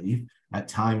form of relief. At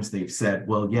times they've said,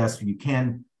 well, yes, you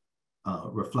can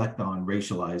reflect on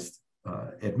racialized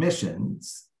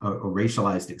admissions or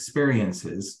racialized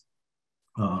experiences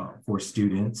for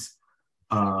students.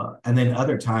 And then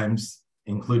other times,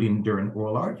 including during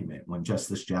oral argument, when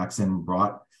Justice Jackson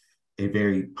brought a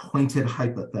very pointed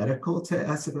hypothetical to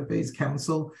SFFA's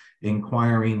counsel,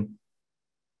 inquiring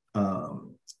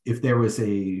if there was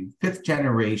a fifth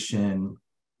generation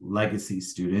legacy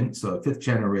student, so a fifth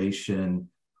generation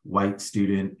white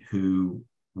student who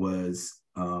was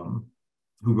who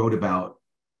wrote about,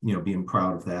 you know, being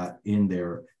proud of that in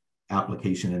their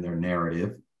application in their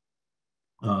narrative,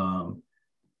 could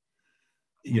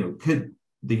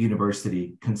the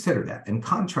university consider that and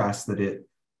contrast it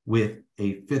with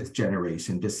a fifth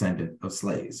generation descendant of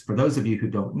slaves? For those of you who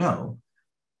don't know,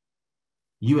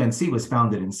 UNC was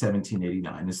founded in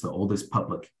 1789. It's the oldest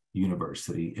public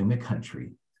university in the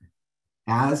country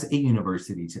as a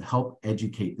university to help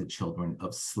educate the children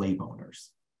of slave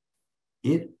owners.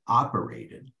 It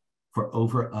operated for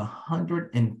over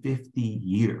 150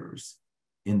 years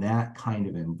in that kind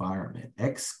of environment,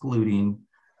 excluding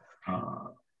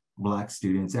Black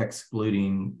students,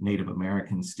 excluding Native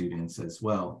American students as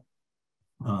well,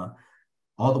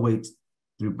 all the way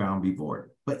through Brown v.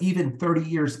 Board. But even 30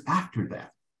 years after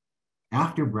that,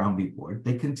 after Brown v. Board,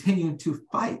 they continued to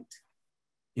fight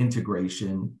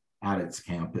integration at its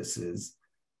campuses.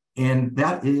 And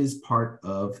that is part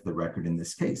of the record in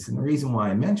this case. And the reason why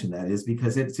I mention that is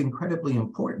because it's incredibly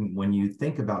important when you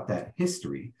think about that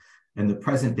history and the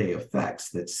present day effects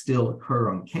that still occur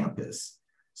on campus.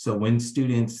 So when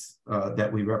students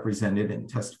that we represented and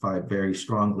testified very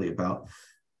strongly about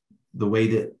the way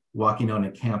that walking on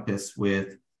a campus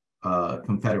with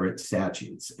Confederate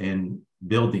statues and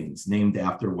buildings named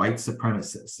after white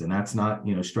supremacists, and that's not,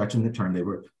 stretching the term, they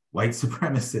were white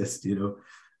supremacists,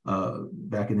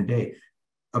 back in the day,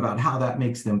 about how that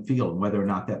makes them feel and whether or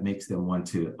not that makes them want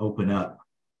to open up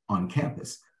on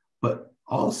campus. But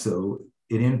also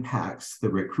it impacts the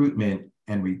recruitment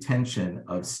and retention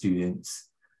of students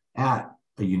at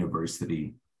a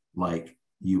university like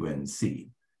UNC.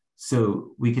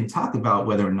 So we can talk about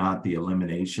whether or not the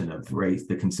elimination of race,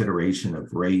 the consideration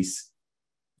of race,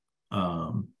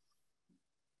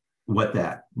 what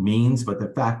that means. But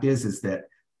the fact is that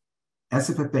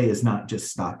SFFA is not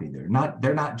just stopping there.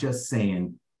 They're not just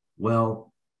saying,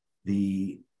 well,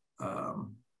 the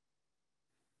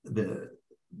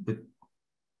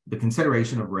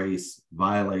consideration of race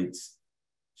violates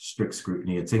strict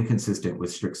scrutiny. It's inconsistent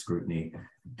with strict scrutiny,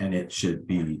 and it should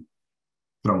be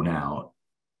thrown out.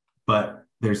 But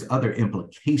there's other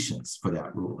implications for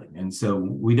that ruling. And so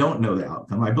we don't know the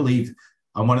outcome. I believe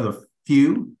I'm one of the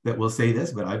few that will say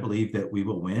this, but I believe that we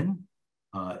will win.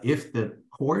 If the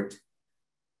court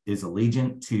is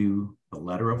allegiant to the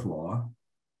letter of law,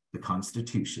 the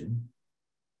Constitution,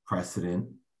 precedent,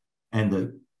 and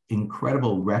the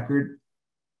incredible record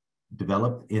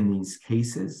developed in these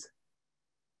cases,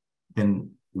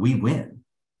 then we win.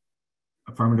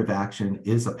 Affirmative action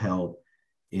is upheld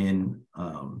in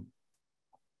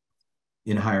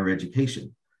higher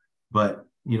education. But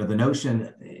the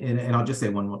notion, and I'll just say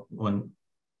one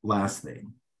last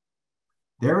thing.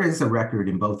 There is a record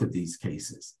in both of these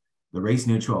cases. The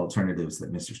race-neutral alternatives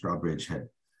that Mr. Strawbridge had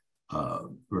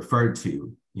referred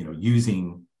to,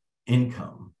 using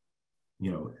income,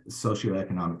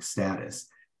 socioeconomic status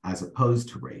as opposed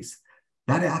to race,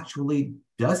 that actually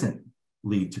doesn't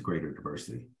lead to greater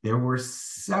diversity. There were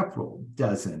several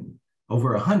dozen,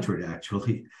 over 100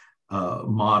 actually,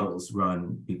 models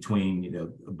run between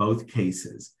both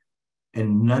cases,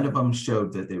 and none of them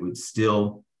showed that they would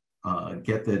still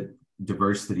get the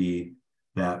diversity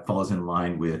that falls in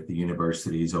line with the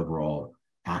university's overall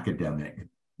academic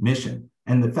mission.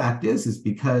 And the fact is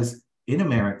because in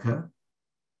America,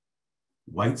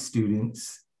 white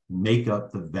students make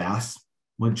up the vast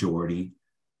majority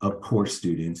of poor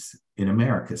students in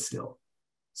America still.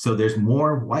 So there's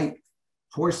more white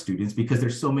poor students because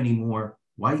there's so many more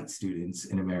white students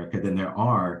in America than there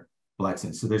are Black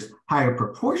students. So there's higher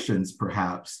proportions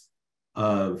perhaps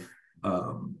of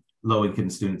low-income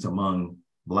students among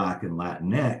Black and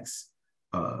Latinx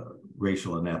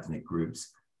racial and ethnic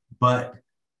groups. But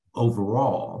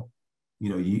overall,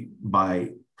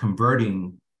 by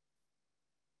converting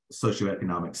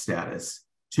socioeconomic status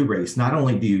to race, not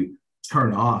only do you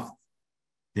turn off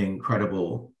the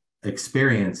incredible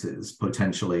experiences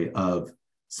potentially of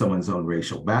someone's own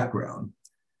racial background,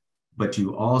 but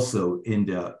you also end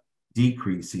up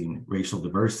decreasing racial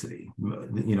diversity.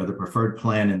 The preferred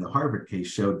plan in the Harvard case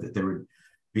showed that there would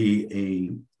be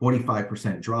a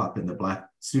 45% drop in the Black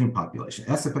student population.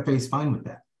 SFFA is fine with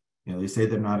that. They say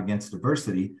they're not against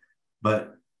diversity,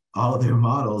 but all of their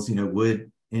models, would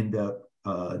end up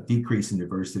decreasing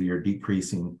diversity or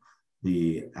decreasing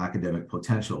the academic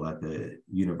potential at the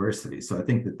university. So I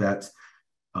think that that's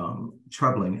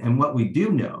troubling. And what we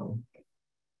do know,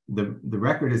 the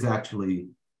record is actually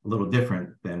a little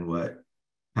different than what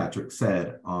Patrick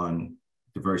said on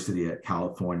diversity at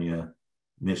California,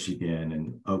 Michigan,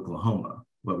 and Oklahoma.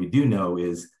 What we do know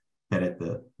is that at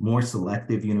the more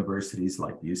selective universities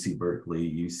like UC Berkeley,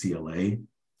 UCLA,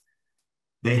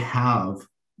 they have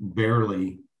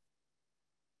barely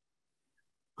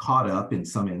caught up in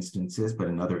some instances, but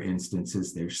in other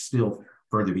instances, they're still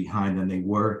further behind than they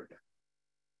were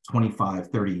 25,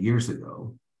 30 years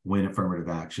ago when affirmative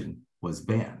action was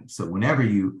banned. So whenever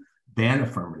you ban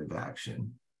affirmative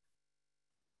action,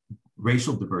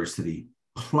 racial diversity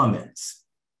plummets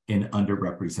in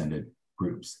underrepresented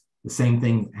groups. The same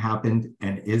thing happened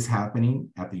and is happening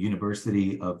at the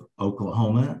University of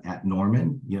Oklahoma at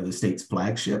Norman, the state's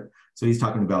flagship. So he's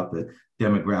talking about the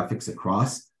demographics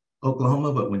across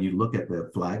Oklahoma, but when you look at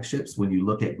the flagships, when you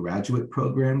look at graduate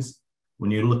programs, when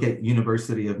you look at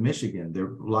University of Michigan, their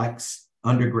Black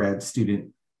undergrad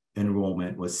student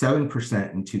enrollment was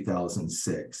 7% in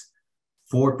 2006,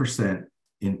 4%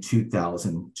 in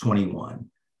 2021,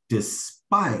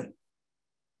 despite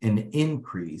an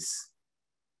increase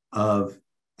of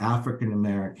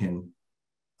African-American,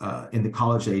 in the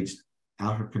college-aged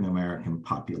African-American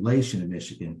population in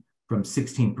Michigan from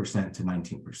 16% to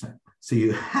 19%. So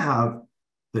you have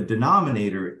the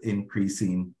denominator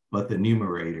increasing, but the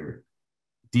numerator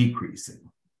decreasing.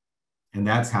 And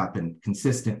that's happened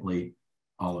consistently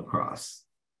all across.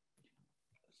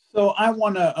 So I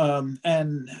want to,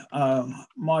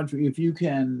 Marjorie, if you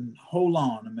can hold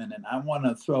on a minute, I want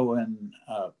to throw in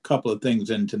a couple of things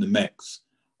into the mix.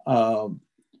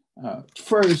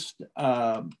 First,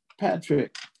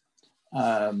 Patrick,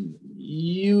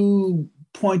 you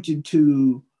pointed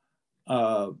to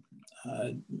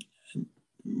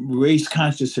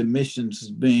race-conscious admissions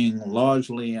as being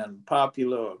largely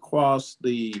unpopular across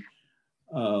the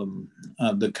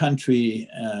country,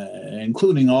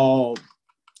 including all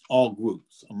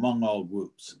groups, among all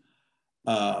groups.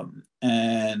 I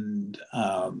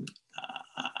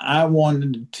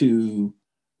wanted to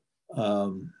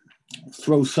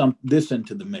throw this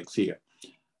into the mix here.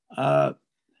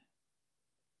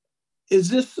 Is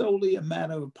this solely a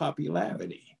matter of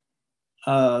popularity?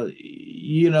 When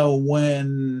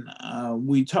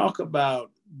we talk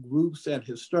about groups that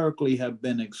historically have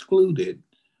been excluded,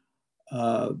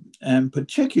 and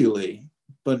particularly,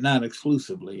 but not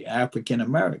exclusively, African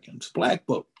Americans, Black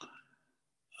folk,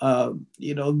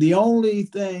 the only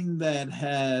thing that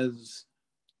has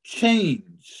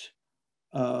changed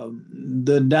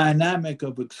the dynamic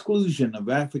of exclusion of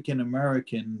African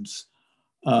Americans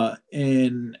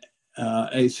in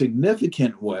a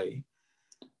significant way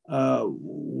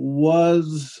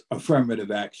was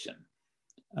affirmative action,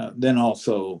 then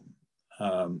also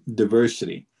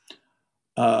diversity.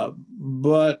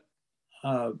 But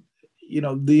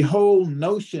the whole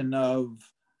notion of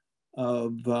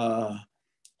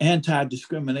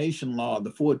anti-discrimination law,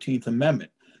 the 14th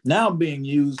Amendment, now being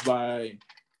used by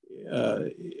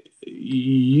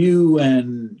you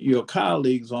and your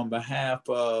colleagues on behalf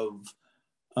of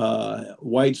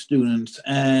white students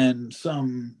and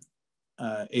some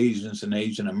Asians and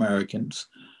Asian Americans,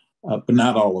 but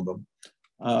not all of them.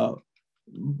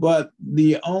 But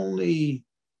the only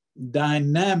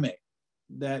dynamic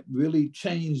that really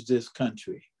changed this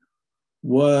country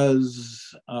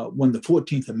was when the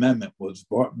 14th Amendment was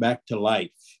brought back to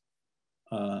life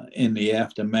in the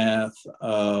aftermath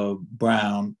of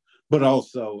Brown, but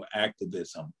also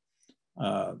activism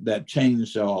that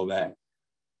changed all that.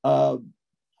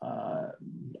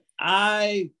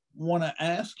 I want to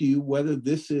ask you whether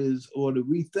this is, or to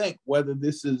rethink whether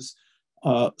this is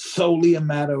solely a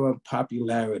matter of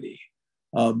popularity,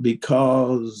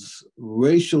 because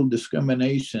racial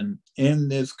discrimination in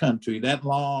this country, that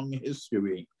long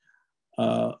history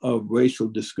of racial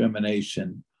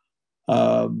discrimination,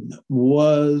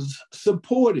 was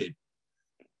supported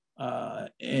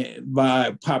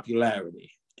by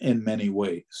popularity in many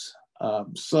ways.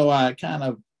 So I kind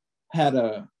of had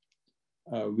a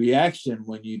reaction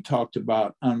when you talked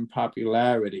about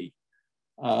unpopularity.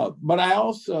 But I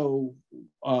also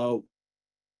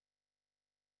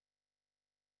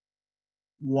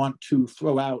want to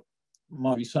throw out,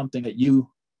 Marjorie, something that you,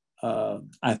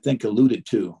 I think, alluded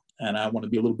to, and I want to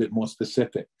be a little bit more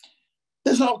specific.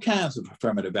 There's all kinds of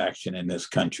affirmative action in this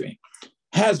country.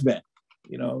 Has been,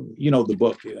 the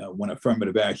book, When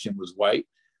Affirmative Action Was White.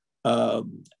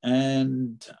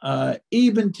 And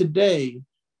even today,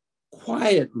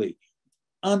 quietly,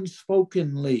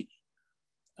 unspokenly,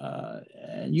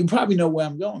 and you probably know where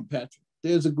I'm going, Patrick,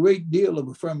 there's a great deal of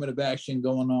affirmative action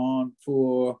going on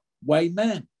for white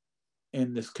men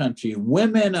in this country.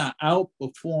 Women are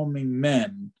outperforming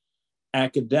men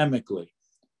academically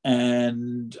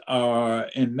and are,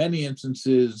 in many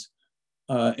instances,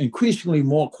 increasingly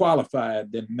more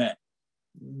qualified than men.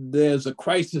 There's a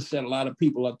crisis that a lot of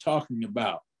people are talking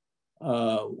about,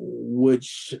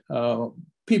 which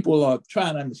people are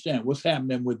trying to understand what's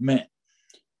happening with men.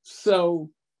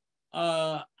 So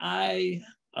I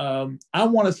I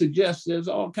want to suggest there's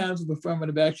all kinds of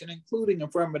affirmative action, including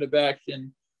affirmative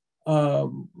action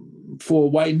for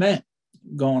white men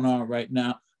going on right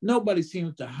now. Nobody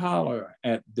seems to holler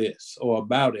at this or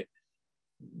about it.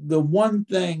 The one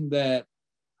thing that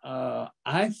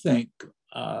I think,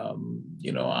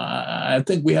 I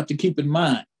think we have to keep in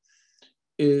mind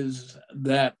is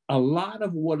that a lot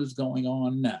of what is going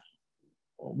on now,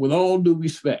 with all due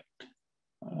respect,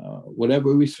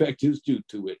 whatever respect is due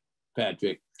to it,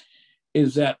 Patrick,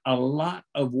 is that a lot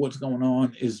of what's going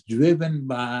on is driven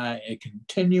by a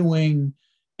continuing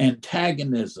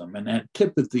antagonism and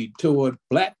antipathy toward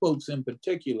Black folks in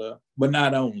particular, but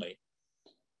not only,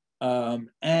 and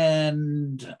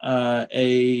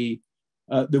the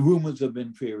rumors of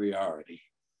inferiority.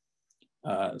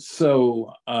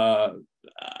 So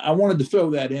I wanted to throw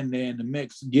that in there in the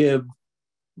mix, give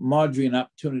Marjorie an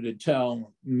opportunity to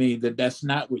tell me that that's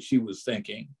not what she was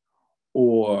thinking,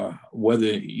 or whether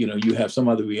you have some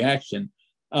other reaction.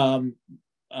 And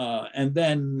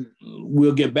then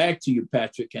we'll get back to you,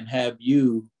 Patrick, and have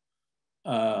you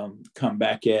come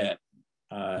back at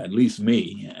least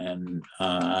me, and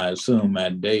I assume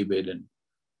at David and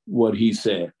what he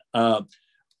said.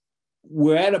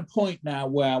 We're at a point now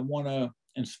where I want to,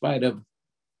 in spite of,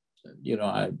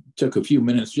 I took a few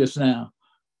minutes just now,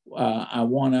 I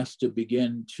want us to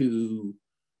begin to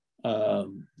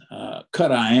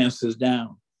cut our answers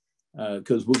down,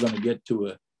 because we're going to get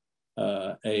to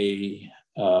a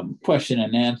question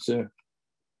and answer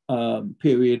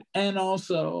period. And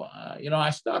also, I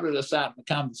started us out in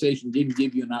the conversation, didn't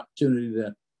give you an opportunity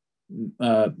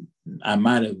to, I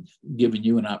might have given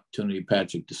you an opportunity,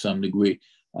 Patrick, to some degree,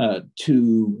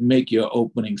 to make your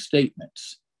opening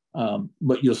statements.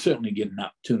 But you'll certainly get an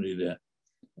opportunity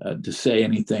to say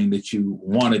anything that you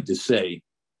wanted to say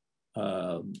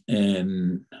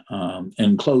in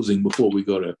closing before we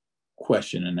go to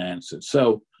question and answer.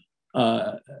 So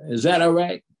is that all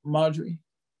right, Marjorie?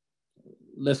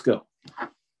 Let's go.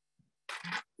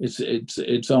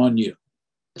 It's on you.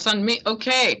 It's on me.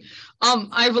 Okay.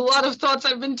 I have a lot of thoughts.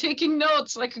 I've been taking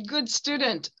notes like a good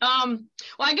student. Well,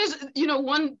 I guess,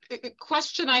 one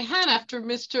question I had after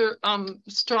Mr.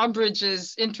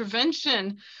 Strawbridge's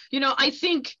intervention, I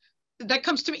think that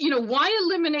comes to me,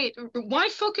 why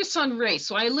focus on race?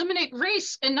 Why eliminate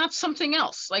race and not something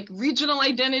else like regional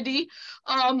identity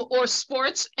or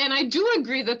sports? And I do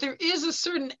agree that there is a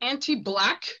certain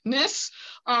anti-Blackness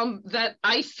that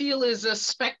I feel is a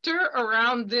specter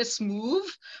around this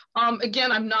move.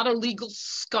 Again, I'm not a legal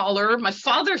scholar. My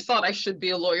father thought I should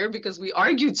be a lawyer because we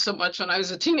argued so much when I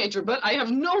was a teenager, but I have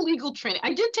no legal training.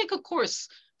 I did take a course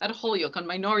at Holyoke on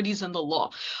minorities and the law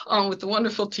with the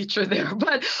wonderful teacher there.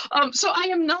 But so I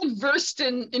am not versed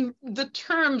in the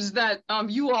terms that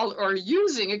you all are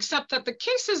using, except that the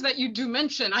cases that you do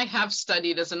mention, I have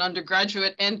studied as an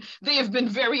undergraduate, and they have been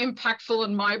very impactful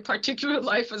in my particular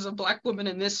life as a Black woman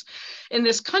in this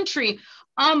country.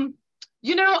 I'm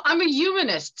a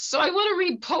humanist, so I want to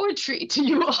read poetry to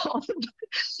you all.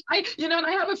 And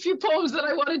I have a few poems that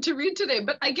I wanted to read today,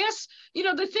 but I guess,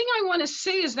 the thing I want to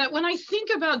say is that when I think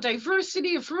about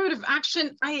diversity, affirmative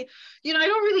action, I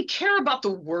don't really care about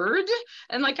the word.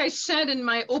 And like I said in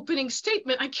my opening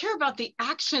statement, I care about the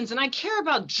actions and I care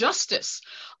about justice.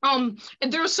 And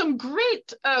there are some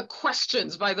great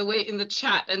questions, by the way, in the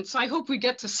chat. And so I hope we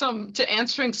get to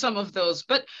answering some of those.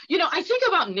 But, I think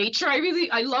about nature.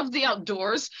 I love the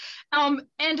outdoors.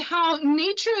 And how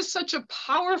nature is such a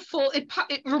powerful, it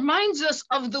reminds us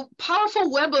of the powerful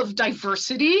web of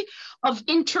diversity, of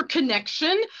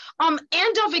interconnection,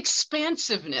 and of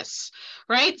expansiveness,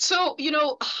 right? So,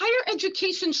 higher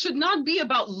education should not be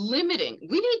about limiting.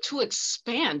 We need to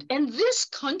expand. And this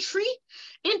country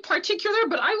in particular,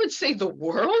 but I would say the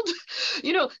world,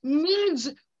 needs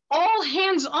all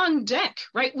hands on deck,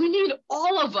 right? We need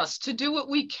all of us to do what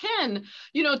we can,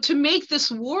 to make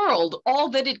this world all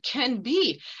that it can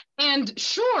be. And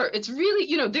sure, it's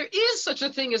really, there is such a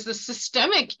thing as the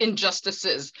systemic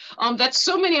injustices that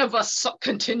so many of us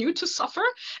continue to suffer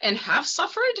and have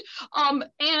suffered.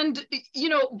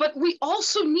 But we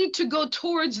also need to go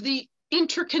towards the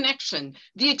interconnection,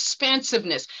 the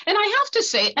expansiveness. And I have to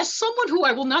say, as someone who,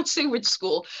 I will not say which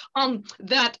school,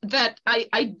 that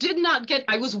I did not get,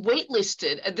 I was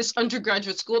waitlisted at this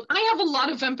undergraduate school. I have a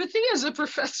lot of empathy as a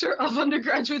professor of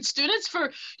undergraduate students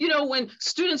for, when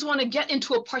students want to get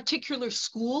into a particular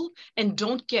school and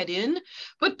don't get in.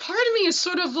 But part of me is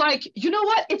sort of like,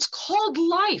 what? It's called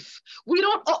life. We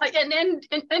don't,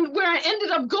 and where I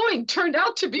ended up going turned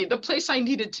out to be the place I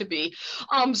needed to be.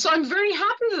 So I'm very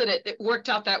happy that it worked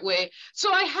out that way.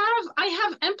 So I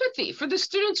have empathy for the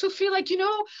students who feel like,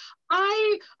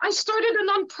 I started a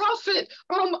nonprofit.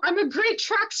 I'm a great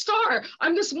track star.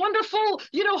 I'm this wonderful,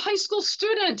 high school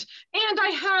student, and I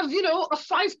have, a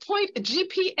 5-point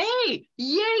GPA.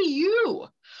 Yay, you.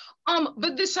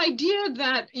 But this idea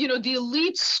that, the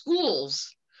elite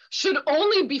schools should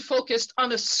only be focused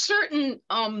on a certain,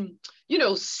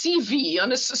 CV,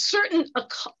 on a certain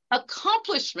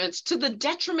accomplishments to the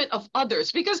detriment of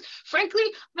others. Because frankly,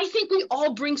 I think we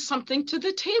all bring something to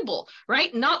the table,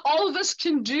 right? Not all of us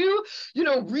can do,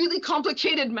 really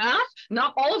complicated math.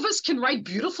 Not all of us can write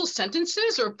beautiful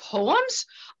sentences or poems.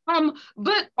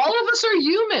 But all of us are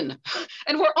human,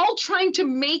 and we're all trying to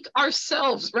make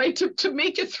ourselves, right, to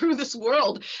make it through this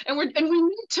world, and we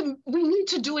need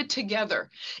to do it together.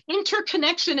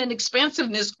 Interconnection and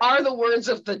expansiveness are the words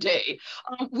of the day.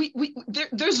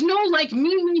 There's no like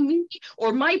me,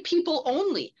 or my people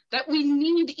only. That we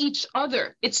need each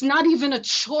other. It's not even a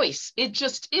choice. It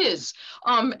just is.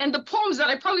 And the poems that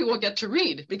I probably won't get to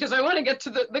read because I want to get to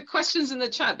the questions in the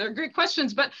chat. They're great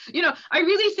questions, but I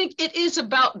really think it is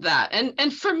about that.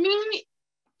 And for me,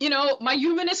 my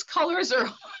humanist colors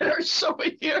are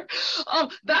showing here.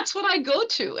 That's what I go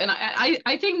to. And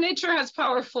I think nature has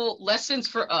powerful lessons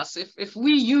for us if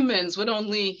we humans would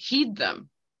only heed them.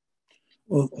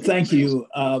 Well, thank you.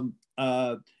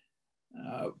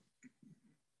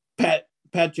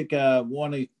 Patrick, I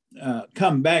want to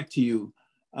come back to you,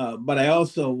 but I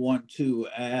also want to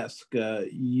ask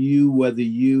you whether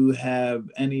you have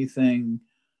anything,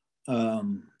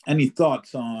 any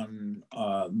thoughts on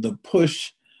the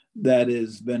push that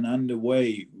has been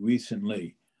underway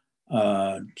recently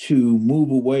to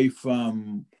move away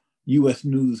from U.S.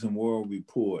 News and World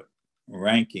Report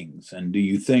rankings, and do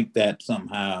you think that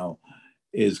somehow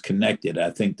is connected? I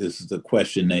think this is a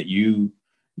question that you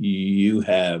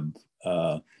have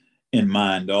in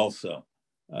mind also.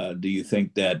 Do you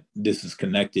think that this is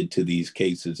connected to these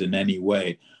cases in any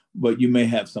way? But you may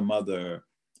have some other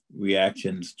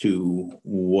reactions to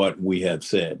what we have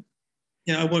said.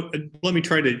 Yeah, let me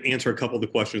try to answer a couple of the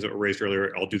questions that were raised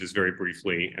earlier. I'll do this very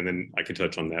briefly, and then I can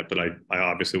touch on that. But I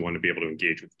obviously want to be able to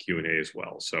engage with the Q&A as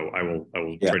well. So I will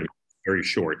try to be very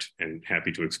short and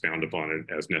happy to expound upon it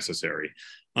as necessary.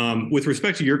 With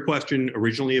respect to your question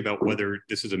originally about whether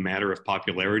this is a matter of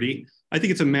popularity, I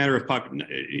think it's a matter of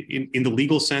in the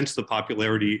legal sense, the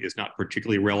popularity is not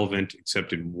particularly relevant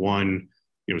except in one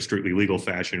strictly legal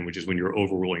fashion, which is when you're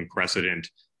overruling precedent.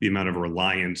 The amount of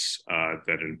reliance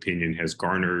that an opinion has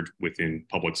garnered within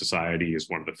public society is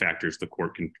one of the factors the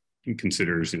court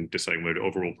considers in deciding whether to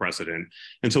overrule precedent.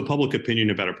 And so public opinion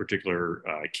about a particular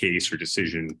case or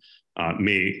decision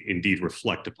may indeed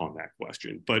reflect upon that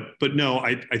question. But no,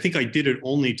 I think I did it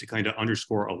only to kind of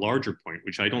underscore a larger point,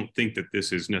 which I don't think that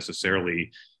this is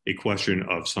necessarily a question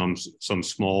of some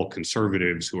small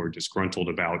conservatives who are disgruntled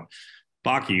about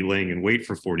Bakke laying in wait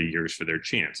for 40 years for their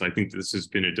chance. I think this has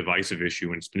been a divisive issue,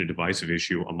 and it's been a divisive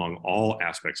issue among all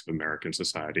aspects of American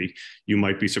society. You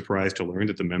might be surprised to learn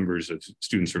that the members of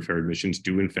Students for Fair Admissions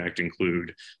do in fact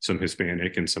include some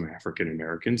Hispanic and some African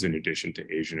Americans, in addition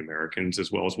to Asian Americans,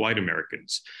 as well as white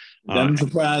Americans. Doesn't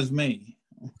surprise me.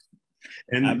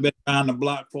 And I've been around the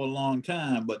block for a long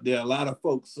time, but there are a lot of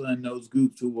folks in those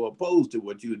groups who are opposed to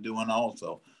what you're doing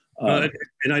also. And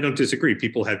I don't disagree.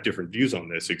 People have different views on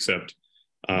this, except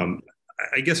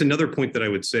I guess another point that I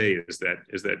would say is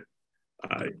that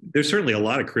there's certainly a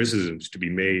lot of criticisms to be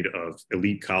made of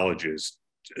elite colleges'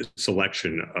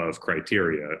 selection of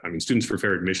criteria. I mean, Students for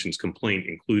Fair Admissions complaint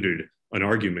included an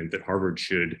argument that Harvard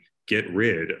should get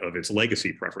rid of its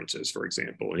legacy preferences, for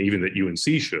example, and even that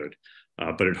UNC should.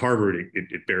 But at Harvard,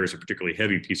 it bears a particularly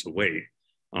heavy piece of weight.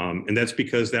 And that's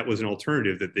because that was an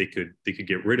alternative that they could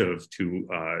get rid of to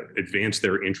advance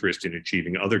their interest in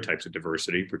achieving other types of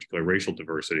diversity, particularly racial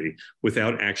diversity,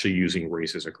 without actually using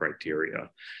race as a criteria.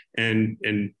 And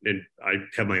I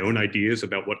have my own ideas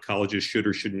about what colleges should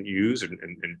or shouldn't use,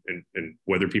 and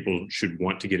whether people should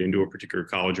want to get into a particular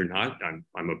college or not.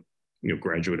 I'm a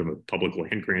graduate of a public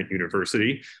land grant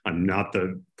university. I'm not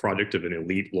the product of an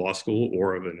elite law school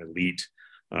or of an elite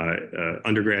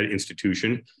undergrad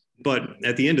institution. But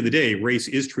at the end of the day, race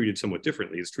is treated somewhat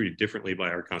differently. It's treated differently by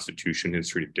our Constitution. It's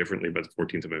treated differently by the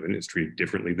 14th Amendment. It's treated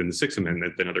differently than the 6th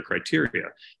Amendment, than other criteria.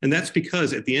 And that's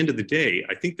because at the end of the day,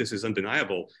 I think this is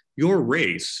undeniable. Your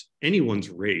race,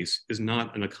 anyone's race, is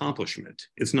not an accomplishment.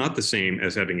 It's not the same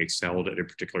as having excelled at a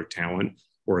particular talent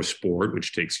or a sport,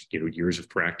 which takes years of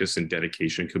practice and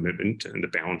dedication, commitment, and the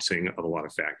balancing of a lot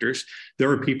of factors.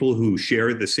 There are people who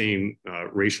share the same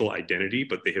racial identity,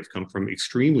 but they have come from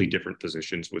extremely different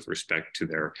positions with respect to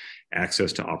their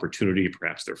access to opportunity,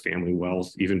 perhaps their family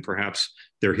wealth, even perhaps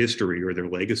their history or their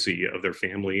legacy of their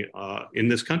family in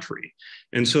this country.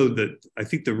 And so I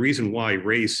think the reason why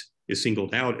race is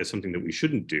singled out as something that we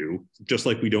shouldn't do, just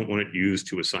like we don't want it used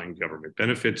to assign government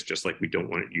benefits, just like we don't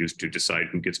want it used to decide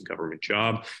who gets a government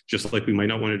job, just like we might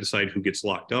not want to decide who gets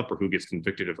locked up or who gets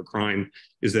convicted of a crime,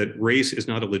 is that race is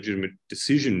not a legitimate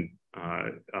decision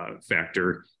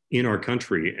factor in our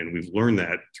country. And we've learned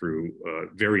that through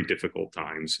very difficult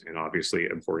times and obviously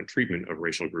important treatment of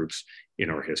racial groups in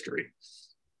our history.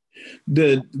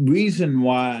 The reason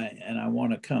why, and I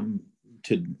want to come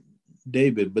to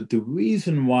David, but the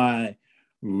reason why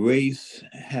race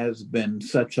has been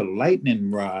such a lightning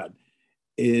rod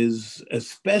is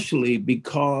especially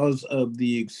because of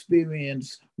the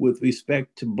experience with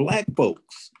respect to Black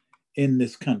folks in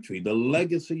this country, the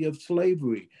legacy of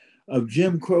slavery, of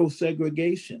Jim Crow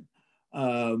segregation,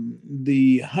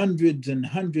 the hundreds and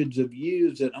hundreds of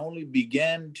years that only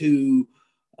began to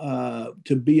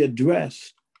be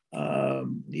addressed,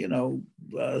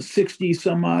 60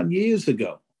 some odd years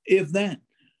ago. If that,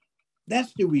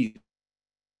 that's the reason.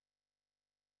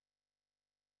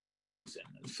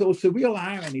 So it's a real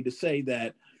irony to say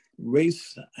that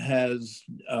race has,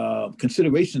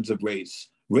 considerations of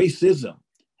racism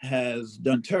has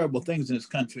done terrible things in this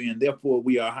country, and therefore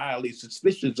we are highly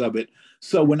suspicious of it.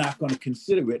 So we're not going to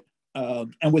consider it.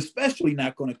 And we're especially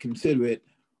not going to consider it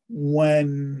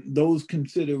when those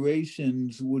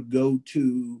considerations would go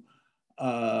to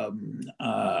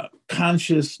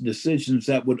conscious decisions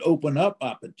that would open up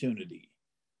opportunity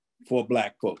for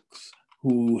Black folks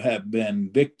who have been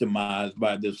victimized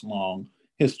by this long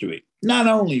history. Not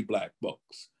only Black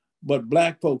folks, but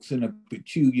Black folks in a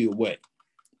peculiar way.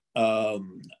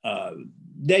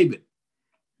 David.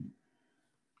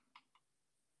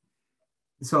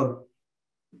 So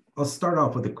I'll start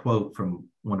off with a quote from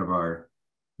one of our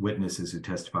witnesses who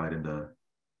testified in the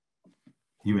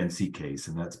UNC case,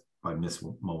 and that's by Ms.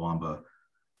 Mwamba,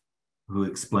 who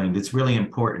explained, it's really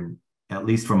important, at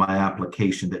least for my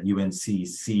application, that UNC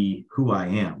see who I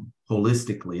am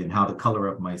holistically and how the color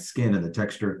of my skin and the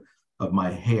texture of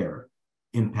my hair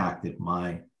impacted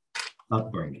my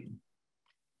upbringing.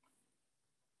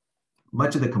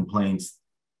 Much of the complaints,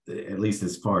 at least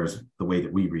as far as the way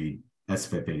that we read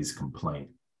SFFA's complaint,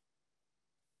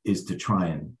 is to try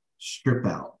and strip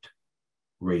out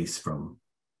race from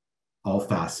all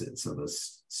facets of a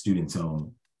student's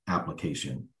own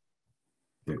application,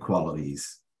 their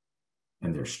qualities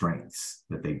and their strengths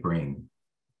that they bring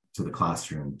to the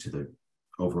classroom, to the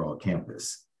overall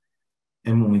campus.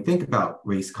 And when we think about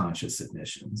race-conscious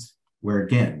admissions, where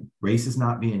again, race is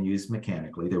not being used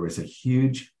mechanically, there was a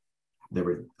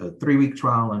 3-week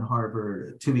trial in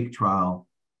Harvard, a 2-week trial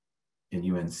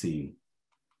in UNC,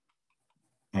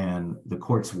 and the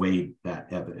courts weighed that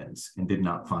evidence and did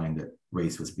not find that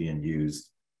race was being used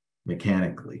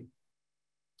mechanically.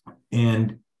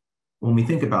 And when we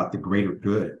think about the greater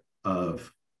good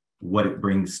of what it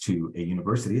brings to a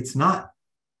university, it's not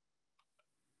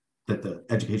that the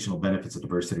educational benefits of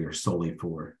diversity are solely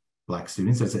for Black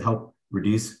students. Does it help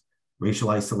reduce racial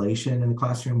isolation in the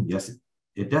classroom? Yes,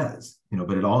 it does,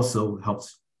 but it also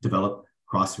helps develop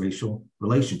cross-racial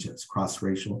relationships,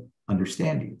 cross-racial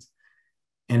understandings.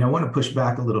 And I want to push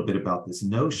back a little bit about this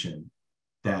notion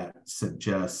that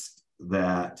suggests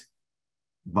that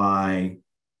by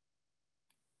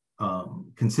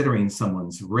considering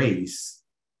someone's race,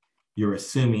 you're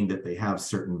assuming that they have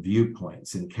certain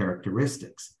viewpoints and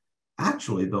characteristics.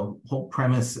 Actually, the whole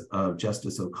premise of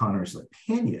Justice O'Connor's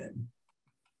opinion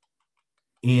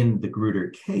in the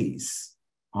Grutter case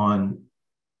on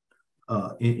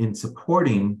in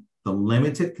supporting the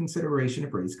limited consideration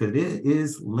of race, because it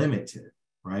is limited,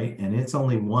 right? And it's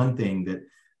only one thing that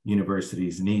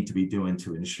universities need to be doing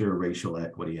to ensure racial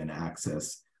equity and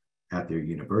access at their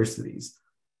universities.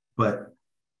 But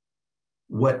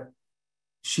what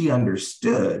she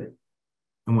understood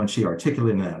and what she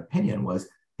articulated in that opinion was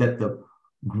that the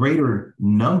greater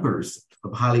numbers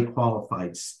of highly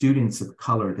qualified students of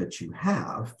color that you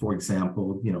have, for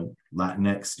example,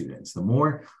 Latinx students, the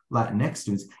more Latinx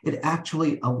students, it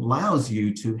actually allows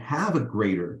you to have a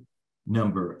greater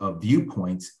number of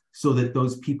viewpoints so that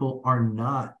those people are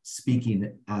not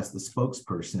speaking as the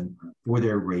spokesperson for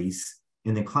their race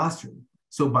in the classroom.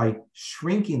 So by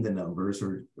shrinking the numbers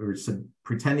or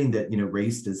pretending that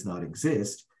race does not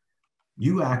exist,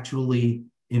 you actually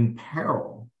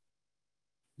imperil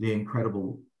the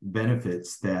incredible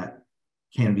benefits that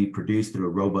can be produced through a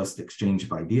robust exchange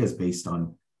of ideas based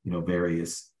on,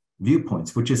 various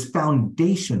viewpoints, which is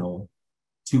foundational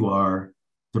to our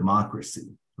democracy,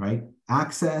 right?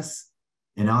 Access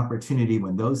and opportunity,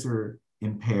 when those are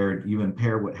impaired, you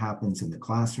impair what happens in the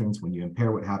classrooms. When you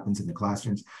impair what happens in the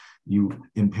classrooms, you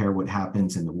impair what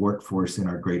happens in the workforce in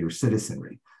our greater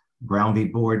citizenry. Brown v.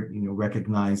 Board,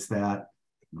 recognized that.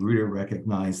 Grutter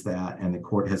recognized that, and the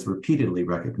court has repeatedly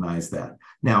recognized that.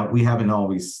 Now, we haven't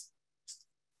always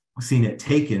seen it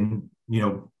taken,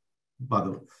 by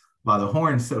the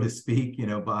horn, so to speak,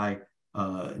 by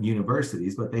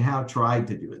universities, but they have tried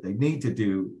to do it. They need to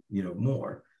do,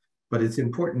 more. But it's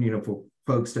important, for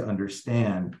folks to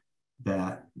understand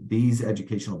that these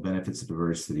educational benefits of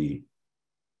diversity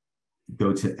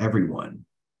go to everyone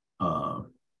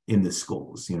in the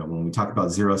schools. When we talk about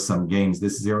zero-sum games,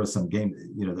 this zero-sum game,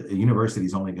 the university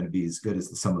is only going to be as good as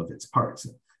the sum of its parts.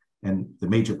 And the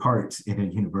major parts in a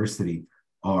university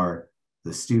are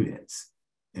the students.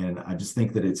 And I just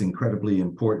think that it's incredibly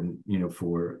important,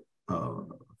 for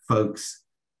folks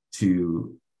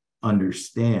to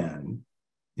understand,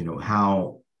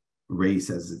 how race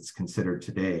as it's considered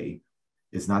today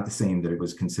is not the same that it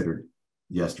was considered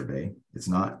yesterday. It's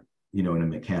not, in a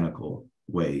mechanical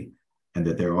way, and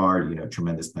that there are,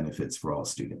 tremendous benefits for all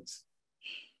students.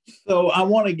 So I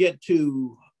want to get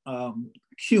to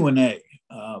Q&A,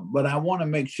 but I want to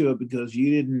make sure, because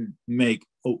you didn't make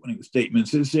opening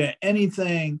statements, is there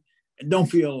anything, don't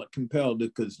feel compelled,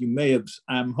 because you may have,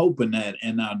 I'm hoping that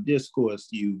in our discourse,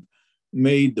 you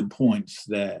made the points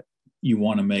that you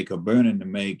want to make or burning to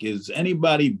make. Is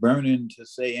anybody burning to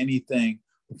say anything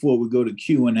before we go to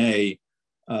Q&A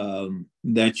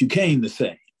that you came to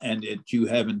say and that you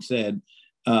haven't said?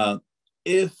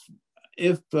 If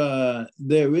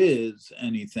there is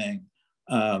anything,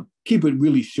 keep it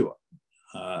really short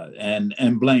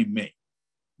and blame me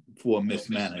for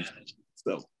mismanagement.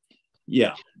 So,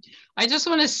 yeah. I just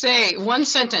want to say one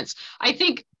sentence. I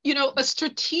think, a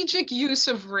strategic use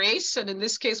of race, and in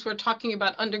this case, we're talking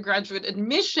about undergraduate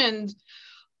admissions,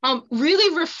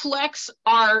 really reflects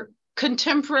our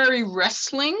contemporary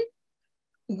wrestling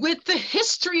with the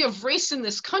history of race in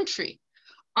this country.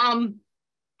 And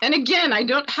again, I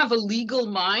don't have a legal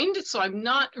mind, so I'm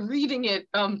not reading it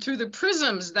through the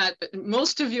prisms that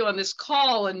most of you on this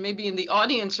call and maybe in the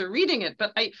audience are reading it.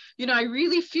 But I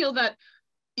really feel that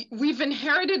we've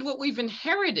inherited what we've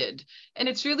inherited, and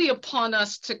it's really upon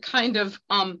us to kind of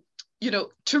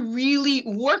to really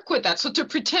work with that. So to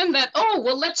pretend that, oh,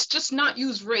 well, let's just not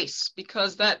use race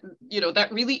because that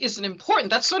really isn't important.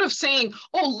 That's sort of saying,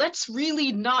 oh, let's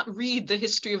really not read the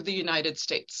history of the United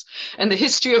States and the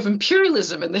history of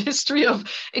imperialism and the history of,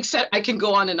 except I can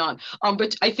go on and on.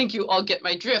 But I think you all get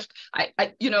my drift.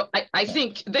 I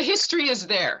think the history is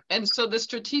there. And so the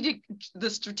strategic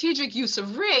use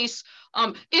of race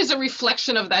is a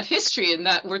reflection of that history, and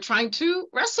that we're trying to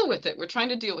wrestle with it. We're trying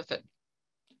to deal with it.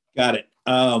 Got it.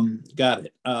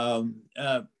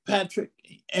 Patrick,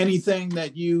 anything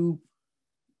that you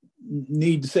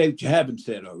need to say that you haven't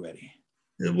said already?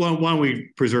 Well, why don't we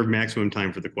preserve maximum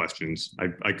time for the questions?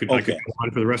 I could go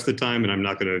on for the rest of the time, and I'm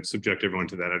not going to subject everyone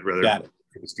to that. I'd rather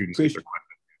the students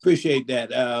appreciate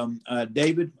that.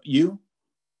 David, you?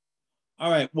 All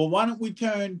right. Well, why don't we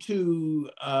turn to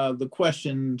the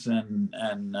questions and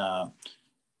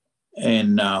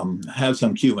have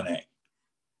some Q&A.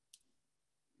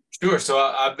 Sure. So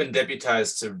I've been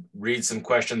deputized to read some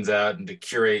questions out and to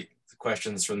curate the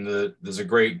questions from there's a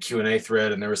great Q&A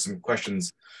thread, and there were some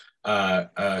questions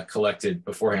collected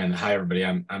beforehand. Hi, everybody.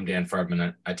 I'm Dan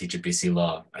Farbman. I teach at BC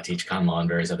Law. I teach con law and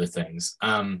various other things.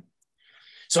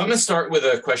 So I'm going to start with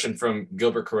a question from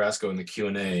Gilbert Carrasco in the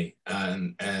Q&A,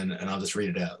 and I'll just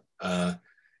read it out.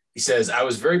 He says, I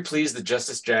was very pleased that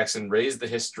Justice Jackson raised the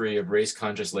history of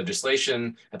race-conscious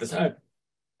legislation at the time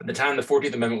the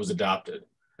 14th Amendment was adopted,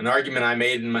 an argument I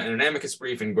made in an amicus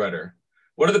brief in Grutter.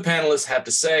 What do the panelists have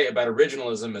to say about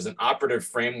originalism as an operative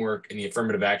framework in the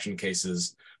affirmative action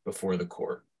cases before the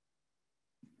court?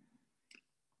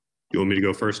 You want me to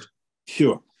go first?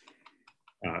 Sure.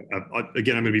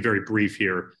 Again, I'm going to be very brief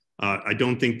here. I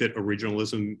don't think that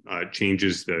originalism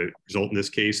changes the result in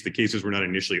this case. The cases were not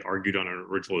initially argued on an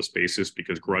originalist basis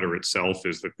because Grutter itself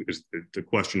the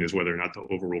question is whether or not to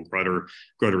overrule Grutter.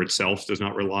 Grutter itself does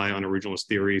not rely on originalist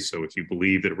theory. So if you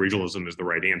believe that originalism is the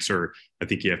right answer, I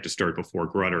think you have to start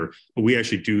before Grutter. But we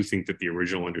actually do think that the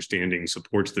original understanding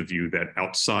supports the view that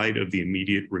outside of the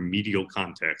immediate remedial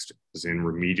context, as in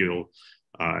remedial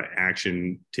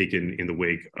action taken in the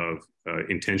wake of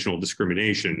intentional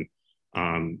discrimination,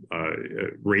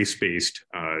 race-based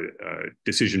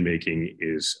decision-making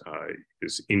is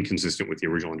is inconsistent with the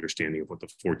original understanding of what the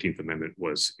 14th Amendment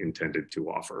was intended to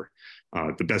offer.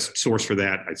 The best source for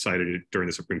that, I cited it during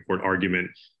the Supreme Court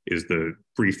argument, is the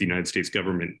brief the United States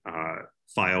government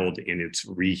filed in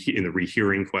the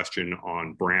rehearing question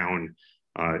on Brown.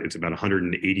 It's about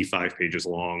 185 pages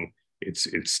long. It's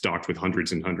stocked with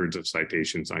hundreds and hundreds of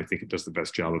citations. I think it does the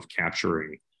best job of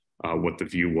capturing what the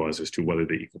view was as to whether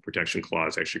the Equal Protection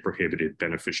Clause actually prohibited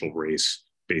beneficial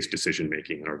race-based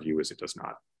decision-making, and our view is it does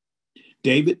not.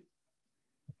 David?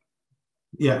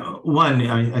 Yeah, one,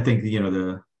 I think,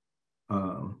 the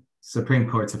Supreme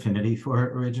Court's affinity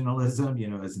for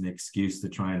originalism, as an excuse to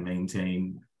try and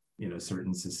maintain,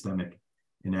 certain systemic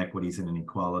inequities and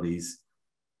inequalities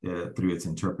through its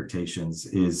interpretations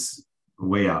is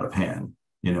way out of hand,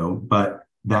 but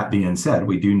that being said,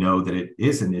 we do know that it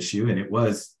is an issue, and it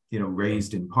was,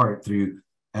 raised in part through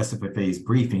SFFA's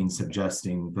briefing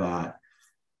suggesting that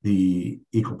the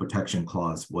Equal Protection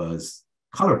Clause was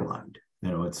colorblind.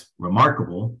 It's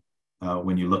remarkable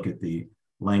when you look at the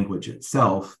language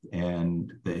itself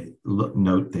and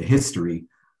note the history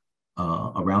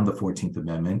around the 14th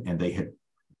Amendment, and they had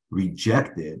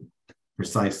rejected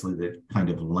precisely the kind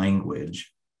of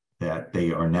language that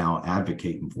they are now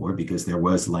advocating for, because there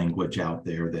was language out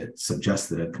there that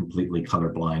suggested a completely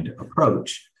colorblind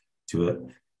approach to it.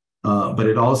 But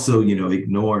it also,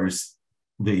 ignores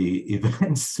the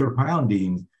events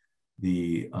surrounding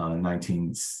the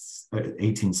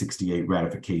 1868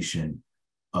 ratification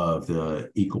of the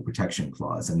Equal Protection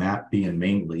Clause, and that being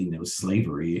mainly,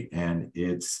 slavery and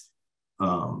its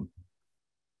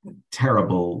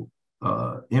terrible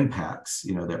impacts,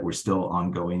 that were still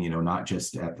ongoing, not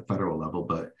just at the federal level,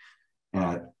 but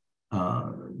at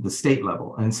the state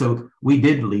level. And so we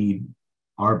did lead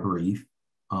our brief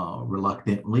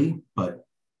reluctantly, but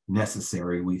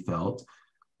necessary, we felt,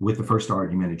 with the first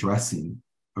argument addressing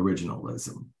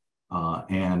originalism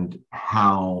and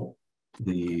how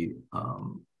the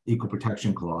Equal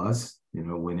Protection Clause,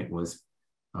 when it was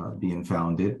being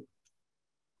founded,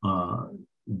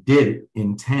 did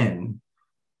intend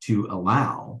to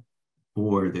allow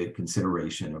for the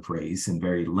consideration of race in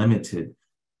very limited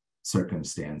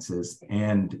circumstances,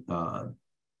 and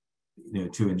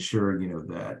to ensure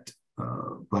that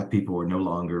Black people were no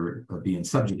longer being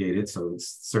subjugated. So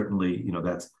it's certainly,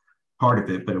 that's part of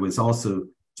it, but it was also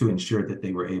to ensure that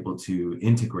they were able to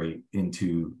integrate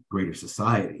into greater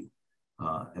society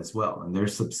as well. And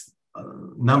there's a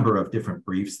number of different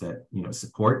briefs that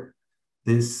support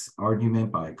this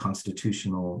argument by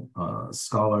constitutional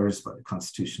scholars, by the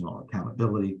Constitutional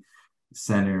Accountability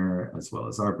Center, as well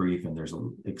as our brief, and there's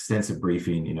an extensive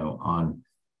briefing on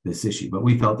this issue. But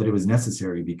we felt that it was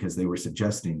necessary because they were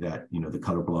suggesting that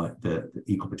the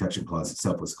Equal Protection Clause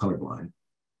itself was colorblind.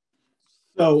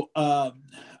 So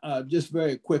just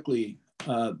very quickly,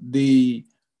 the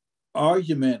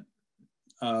argument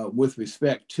with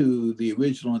respect to the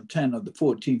original intent of the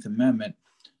 14th Amendment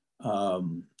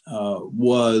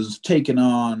was taken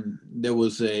on. There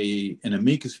was an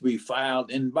amicus brief filed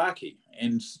in Baki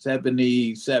in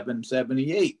 77,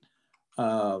 78,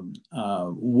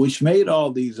 which made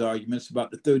all these arguments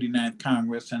about the 39th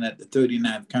Congress, and at the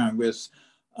 39th Congress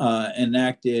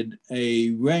enacted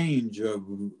a range of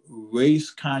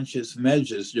race-conscious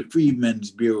measures, the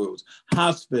Freedmen's Bureaus,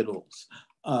 hospitals,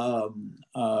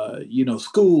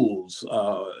 schools,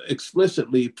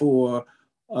 explicitly for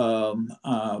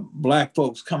Black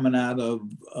folks coming out of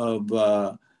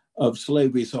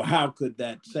slavery. So how could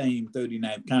that same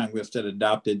 39th Congress that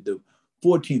adopted the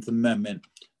 14th Amendment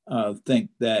think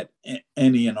that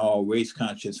any and all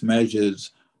race-conscious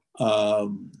measures are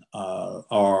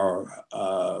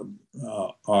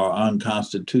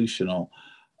unconstitutional?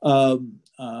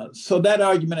 So that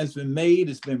argument has been made,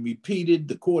 it's been repeated.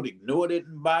 The court ignored it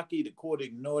in Baki. The court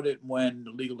ignored it when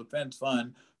the Legal Defense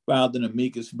Fund filed an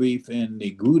amicus brief in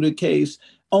the Grutter case.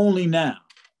 Only now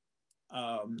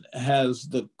has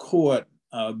the court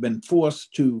been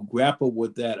forced to grapple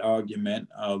with that argument,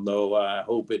 although I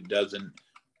hope it doesn't,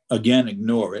 again,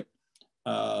 ignore it.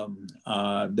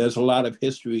 There's a lot of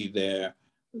history there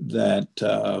that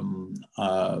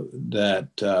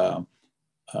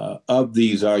of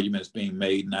these arguments being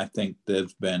made, and I think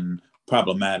there's been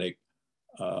problematic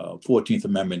 14th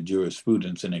Amendment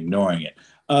jurisprudence in ignoring it.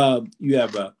 You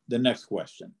have the next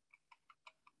question.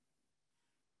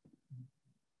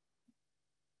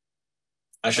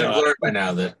 I should have learned by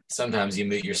now that sometimes you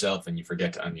mute yourself and you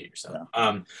forget to unmute yourself.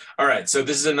 Yeah. All right, so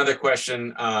this is another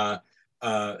question,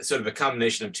 sort of a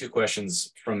combination of two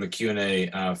questions from the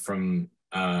Q&A from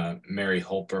Mary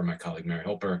Holper, my colleague Mary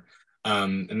Holper.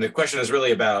 And the question is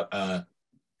really about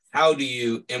how do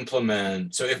you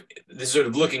implement, so if this is sort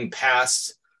of looking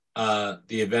past the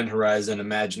event horizon,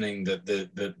 imagining that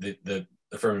the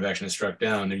affirmative action is struck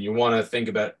down, and you want to think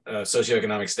about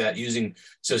using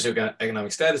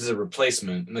socioeconomic status as a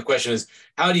replacement. And the question is,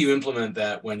 how do you implement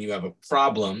that when you have a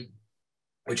problem,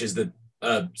 which is the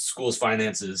school's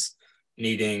finances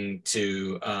needing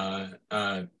to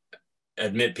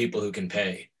admit people who can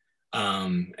pay,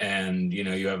 and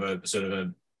you have a sort of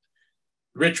a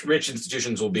rich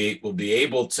institutions will be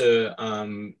able to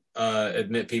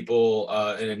admit people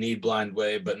in a need blind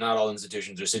way, but not all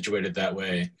institutions are situated that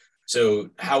way. So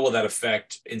how will that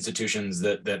affect institutions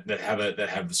that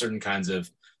have certain kinds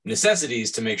of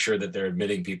necessities to make sure that they're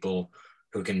admitting people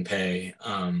who can pay?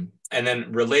 And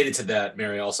then related to that,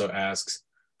 Mary also asks,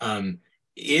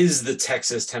 is the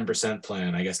Texas 10%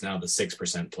 plan, I guess now the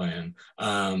 6% plan,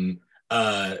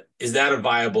 is that a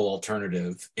viable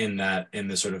alternative in a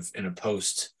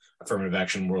post affirmative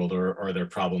action world, or are there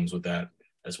problems with that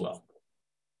as well?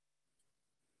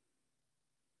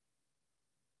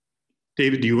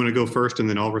 David, do you want to go first and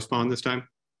then I'll respond this time?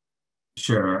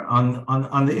 Sure.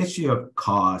 On the issue of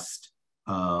cost,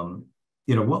 one,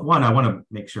 I want to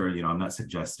make sure, I'm not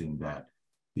suggesting that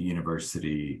the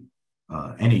university,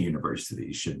 any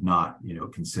university should not,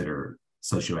 consider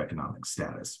socioeconomic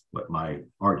status. What my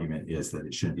argument is that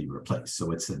it shouldn't be replaced.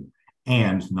 So it's an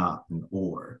and, not an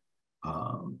or.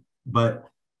 But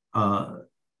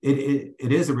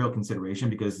it is a real consideration,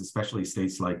 because especially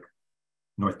states like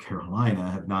North Carolina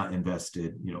have not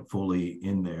invested, fully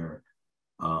in their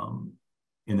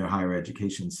higher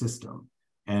education system.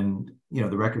 And,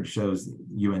 the record shows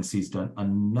UNC's done a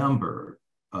number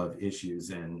of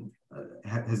issues and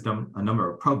has done a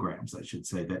number of programs, I should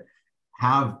say, that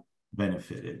have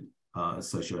benefited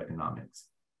socioeconomics,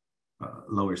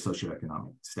 lower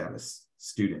socioeconomic status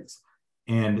students.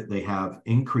 And they have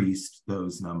increased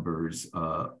those numbers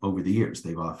over the years.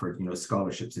 They've offered,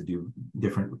 scholarships to do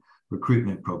different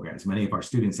recruitment programs. Many of our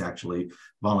students actually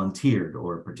volunteered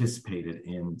or participated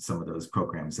in some of those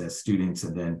programs as students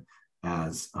and then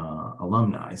as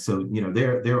alumni. So,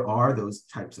 there are those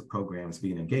types of programs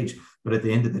being engaged, but at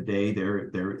the end of the day,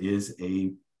 there is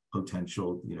a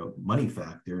potential, money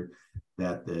factor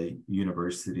that the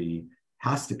university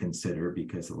has to consider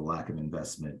because of the lack of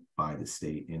investment by the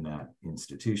state in that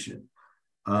institution.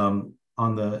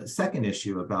 On the second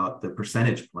issue about the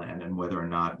percentage plan and whether or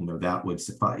not, that would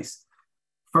suffice.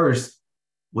 First,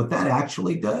 what that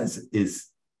actually does is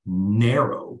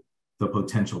narrow the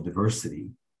potential diversity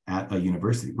at a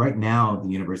university. Right now, the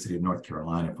University of North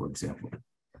Carolina, for example,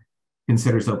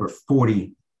 considers over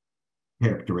 40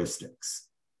 characteristics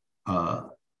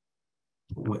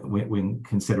when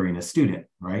considering a student,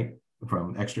 right?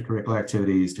 From extracurricular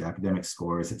activities to academic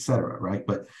scores, et cetera, right?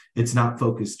 But it's not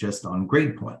focused just on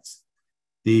grade points.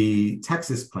 The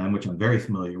Texas plan, which I'm very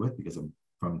familiar with because I'm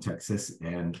from Texas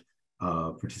and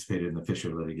participated in the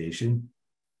Fisher litigation,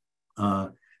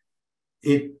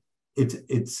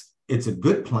 it's a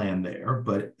good plan there,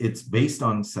 but it's based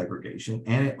on segregation,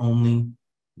 and it only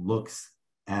looks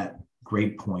at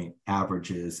grade point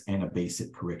averages and a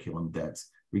basic curriculum that's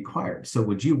required. So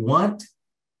would you want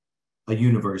a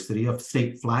university, a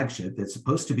state flagship that's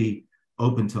supposed to be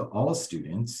open to all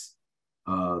students,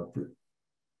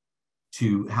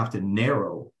 to have to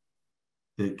narrow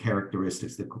the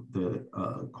characteristics,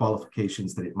 the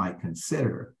qualifications that it might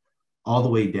consider, all the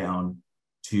way down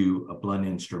to a blunt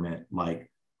instrument like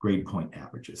grade point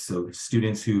averages? So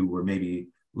students who were maybe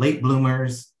late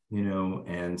bloomers,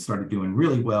 and started doing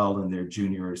really well in their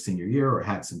junior or senior year, or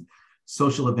had some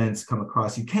social events come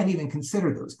across, you can't even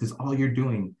consider those because all you're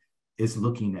doing is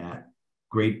looking at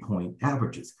grade point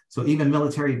averages. So even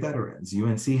military veterans,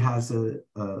 UNC has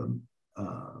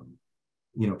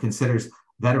considers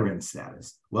veteran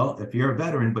status. Well, if you're a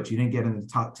veteran, but you didn't get in the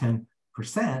top 10%,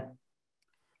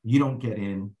 you don't get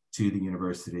into the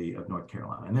University of North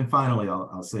Carolina. And then finally,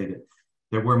 I'll say that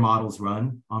there were models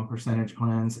run on percentage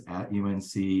plans at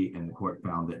UNC, and the court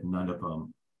found that none of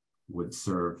them would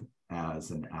serve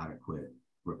as an adequate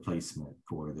replacement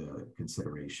for the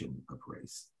consideration of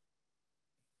race.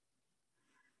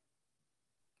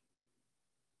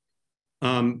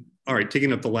 All right,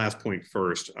 taking up the last point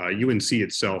first, UNC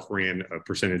itself ran a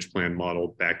percentage plan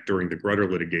model back during the Grutter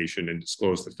litigation and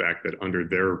disclosed the fact that under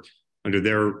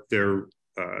their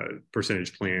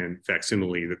percentage plan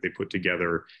facsimile that they put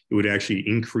together, it would actually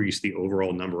increase the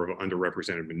overall number of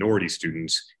underrepresented minority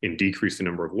students and decrease the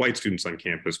number of white students on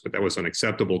campus, but that was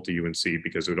unacceptable to UNC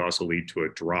because it would also lead to a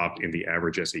drop in the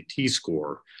average SAT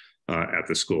score at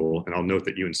the school. And I'll note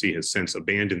that UNC has since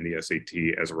abandoned the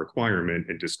SAT as a requirement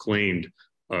and disclaimed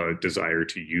a desire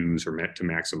to use or to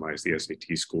maximize the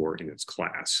SAT score in its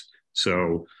class.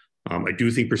 So I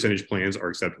do think percentage plans are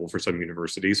acceptable for some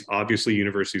universities. Obviously,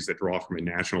 universities that draw from a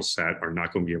national set are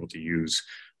not going to be able to use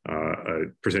a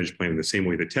percentage plan in the same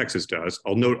way that Texas does.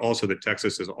 I'll note also that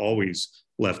Texas has always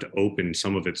left open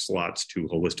some of its slots to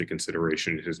holistic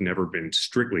consideration. It has never been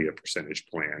strictly a percentage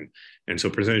plan. And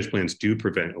so percentage plans do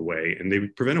prevent away, and they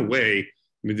prevent away.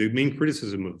 I mean, the main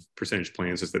criticism of percentage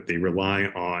plans is that they rely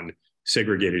on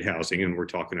segregated housing, and we're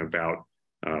talking about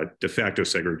de facto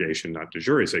segregation, not de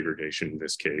jure segregation in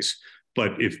this case.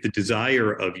 But if the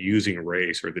desire of using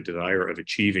race or the desire of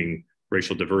achieving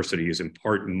racial diversity is in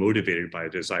part motivated by a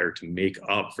desire to make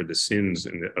up for the sins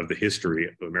of the history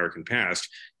of the American past,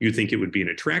 you'd think it would be an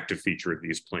attractive feature of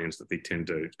these plans that they tend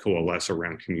to coalesce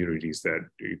around communities that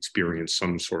experience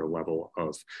some sort of level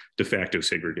of de facto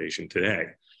segregation today.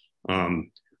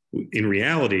 In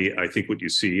reality, I think what you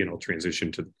see, and I'll transition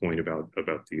to the point about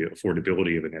the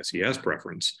affordability of an SES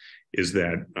preference, is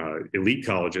that elite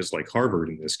colleges like Harvard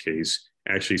in this case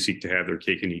actually seek to have their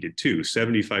cake and eat it too.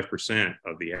 75%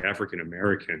 of the African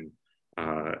American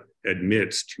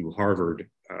admits to Harvard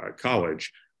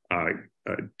College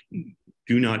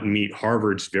do not meet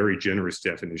Harvard's very generous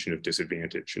definition of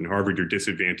disadvantage. In Harvard, you're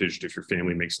disadvantaged if your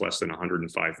family makes less than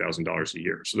 $105,000 a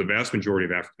year. So the vast majority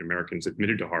of African Americans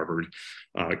admitted to Harvard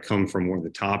come from one of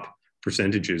the top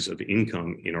percentages of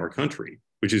income in our country,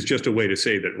 which is just a way to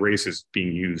say that race is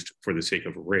being used for the sake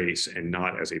of race and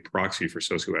not as a proxy for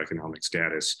socioeconomic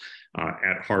status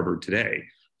at Harvard today.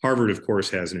 Harvard, of course,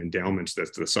 has an endowment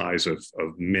that's the size of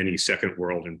many second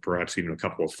world and perhaps even a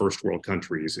couple of first world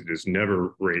countries. It has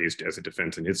never raised as a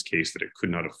defense in its case that it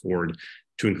could not afford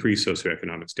to increase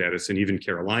socioeconomic status. And even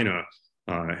Carolina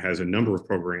has a number of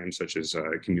programs such as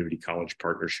community college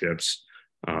partnerships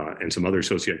and some other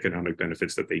socioeconomic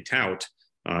benefits that they tout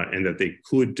and that they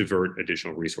could divert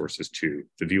additional resources to.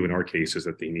 The view in our case is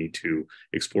that they need to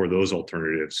explore those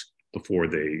alternatives before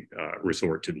they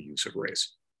resort to the use of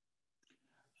race.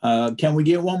 Can we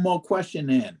get one more question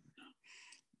in?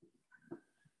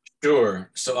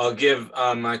 Sure. So I'll give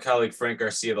my colleague Frank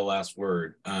Garcia the last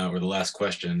word or the last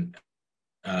question.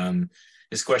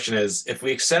 His question is, if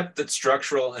we accept that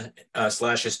structural /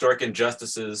 historic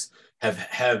injustices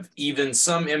have even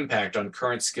some impact on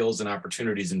current skills and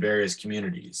opportunities in various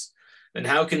communities, then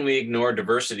how can we ignore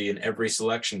diversity in every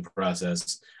selection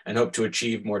process and hope to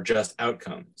achieve more just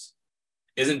outcomes?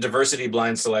 Isn't diversity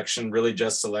blind selection really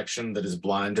just selection that is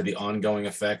blind to the ongoing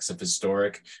effects of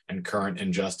historic and current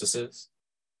injustices?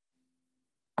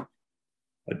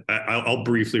 I'll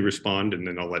briefly respond, and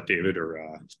then I'll let David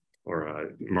or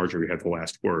Marjorie have the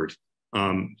last word.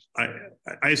 I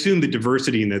assume that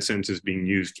diversity in that sense is being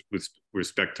used with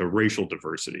respect to racial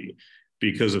diversity,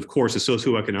 because of course a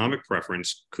socioeconomic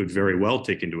preference could very well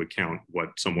take into account what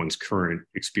someone's current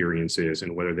experience is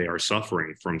and whether they are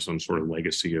suffering from some sort of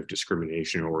legacy of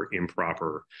discrimination or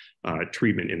improper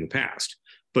treatment in the past.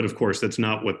 But of course, that's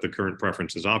not what the current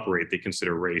preferences operate. They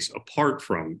consider race apart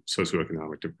from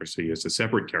socioeconomic diversity as a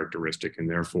separate characteristic, and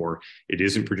therefore it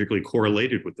isn't particularly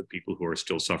correlated with the people who are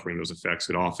still suffering those effects.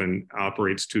 It often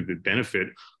operates to the benefit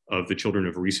of the children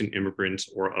of recent immigrants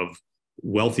or of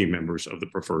wealthy members of the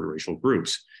preferred racial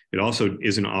groups. It also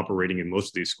isn't operating in most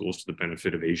of these schools to the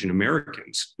benefit of Asian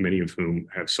Americans, many of whom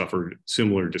have suffered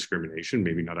similar discrimination,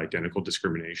 maybe not identical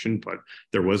discrimination, but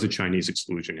there was a Chinese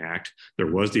Exclusion Act.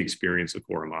 There was the experience of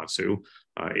Korematsu.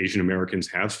 Asian Americans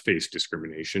have faced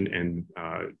discrimination, and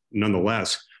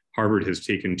nonetheless, Harvard has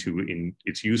taken to, in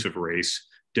its use of race,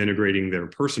 denigrating their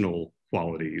personal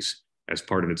qualities as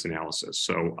part of its analysis.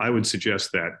 So I would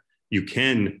suggest that you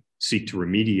can seek to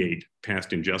remediate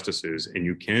past injustices, and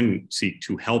you can seek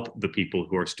to help the people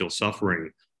who are still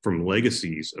suffering from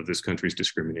legacies of this country's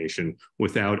discrimination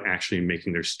without actually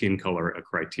making their skin color a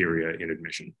criteria in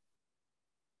admission.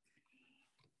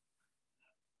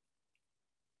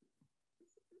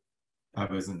 I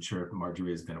wasn't sure if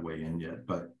Marjorie is going to weigh in yet,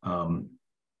 but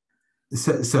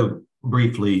so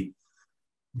briefly,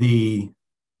 the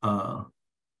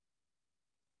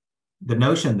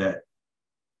notion that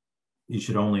you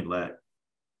should only let,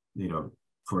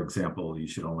 for example, you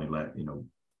should only let,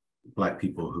 Black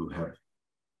people who have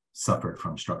suffered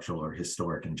from structural or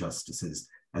historic injustices,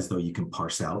 as though you can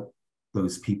parse out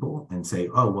those people and say,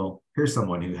 oh, well, here's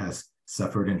someone who has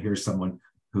suffered and here's someone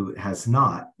who has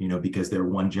not, because they're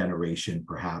one generation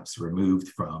perhaps removed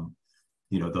from,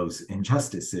 those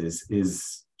injustices,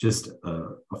 is just a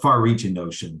far-reaching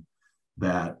notion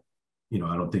that, I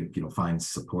don't think, finds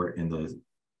support in the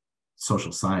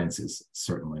social sciences,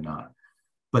 certainly not.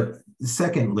 But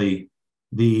secondly,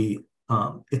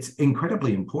 it's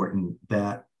incredibly important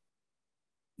that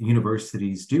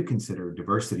universities do consider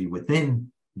diversity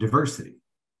within diversity,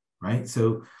 right?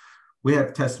 So we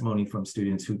have testimony from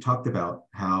students who talked about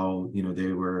how,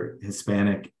 they were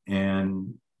Hispanic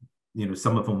and,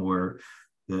 some of them were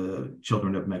the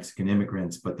children of Mexican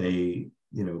immigrants, but they,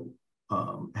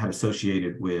 had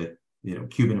associated with,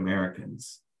 Cuban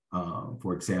Americans,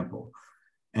 for example.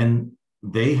 And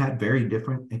they had very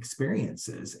different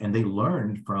experiences and they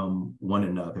learned from one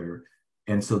another.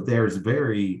 And so there's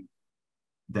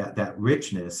that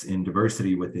richness in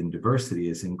diversity within diversity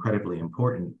is incredibly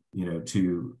important,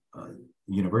 to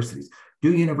universities.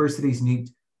 Do universities need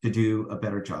to do a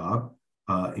better job,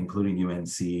 including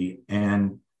UNC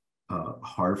and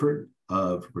Harvard,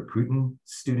 of recruiting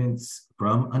students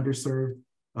from underserved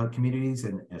communities,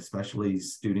 and especially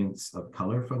students of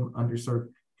color from underserved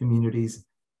communities?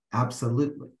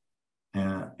 Absolutely.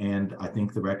 And I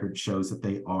think the record shows that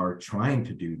they are trying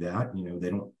to do that. They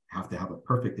don't have to have a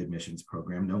perfect admissions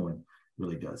program. No one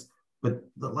really does. But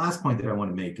the last point that I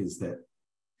want to make is that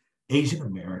Asian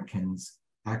Americans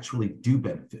actually do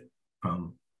benefit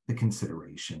from the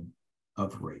consideration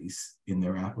of race in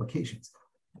their applications.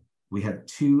 We had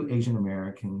 2 Asian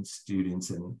American students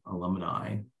and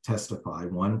alumni testify,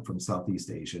 one from Southeast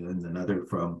Asia and another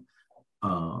from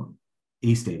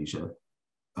East Asia,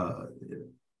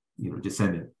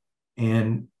 descendant.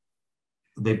 And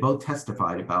they both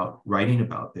testified about writing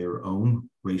about their own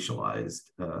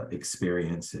racialized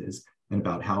experiences and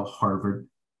about how Harvard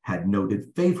had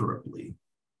noted favorably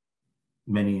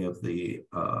many of the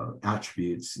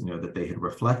attributes, that they had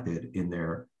reflected in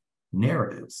their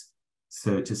narratives.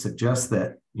 So to suggest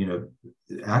that,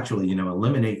 actually,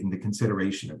 eliminating the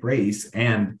consideration of race,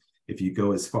 and if you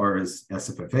go as far as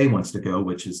SFFA wants to go,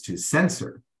 which is to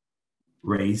censor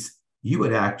race, you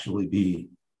would actually be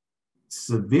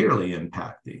severely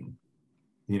impacting,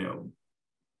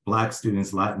 Black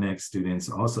students, Latinx students,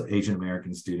 also Asian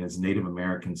American students, Native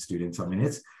American students. I mean,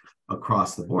 it's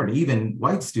across the board, even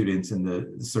white students in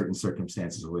the certain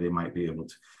circumstances where they might be able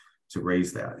to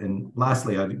raise that. And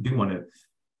lastly, I do want to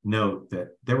note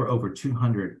that there were over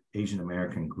 200 Asian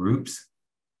American groups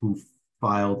who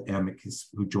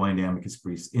joined amicus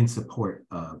briefs in support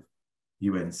of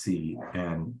UNC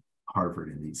and Harvard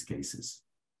in these cases.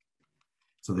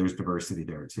 So there's diversity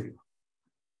there too.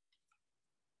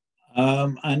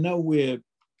 I know we're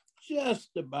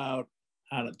just about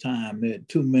out of time,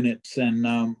 2 minutes. And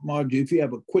Marjorie, if you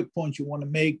have a quick point you want to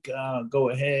make, go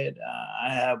ahead.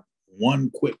 I have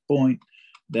one quick point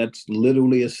that's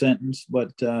literally a sentence,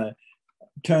 but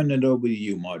turn it over to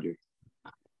you, Marjorie.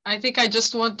 I think I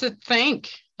just want to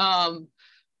thank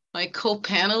my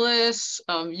co-panelists,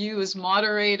 you as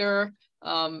moderator.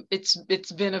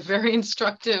 It's been a very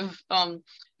instructive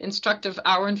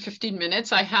hour and 15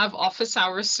 minutes. I have office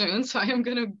hours soon, so I am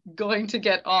going to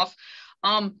get off.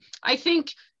 I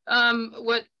think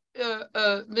what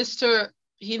Mr.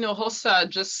 Hinojosa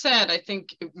just said, I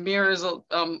think mirrors a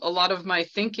lot of my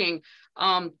thinking.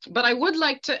 But I would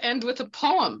like to end with a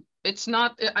poem. It's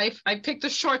not, I picked a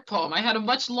short poem. I had a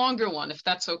much longer one, if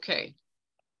that's okay.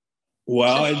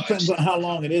 Well, it depends on how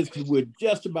long it is, because we're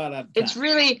just about out of time. It's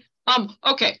really,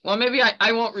 okay, well, maybe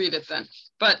I won't read it then.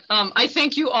 But I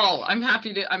thank you all. I'm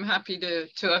happy to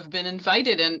have been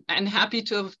invited and happy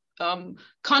to have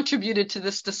contributed to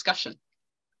this discussion.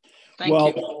 Thank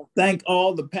you. Thank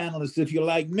all the panelists. If you're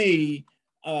like me,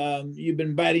 you've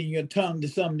been biting your tongue to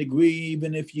some degree,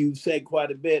 even if you've said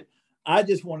quite a bit. I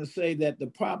just want to say that the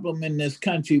problem in this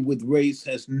country with race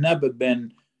has never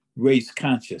been race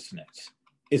consciousness.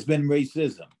 It's been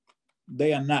racism.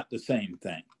 They are not the same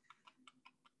thing.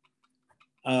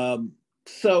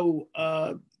 So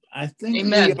I think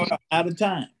Amen. we are out of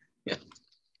time. Yeah.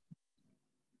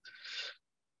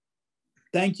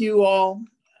 Thank you all.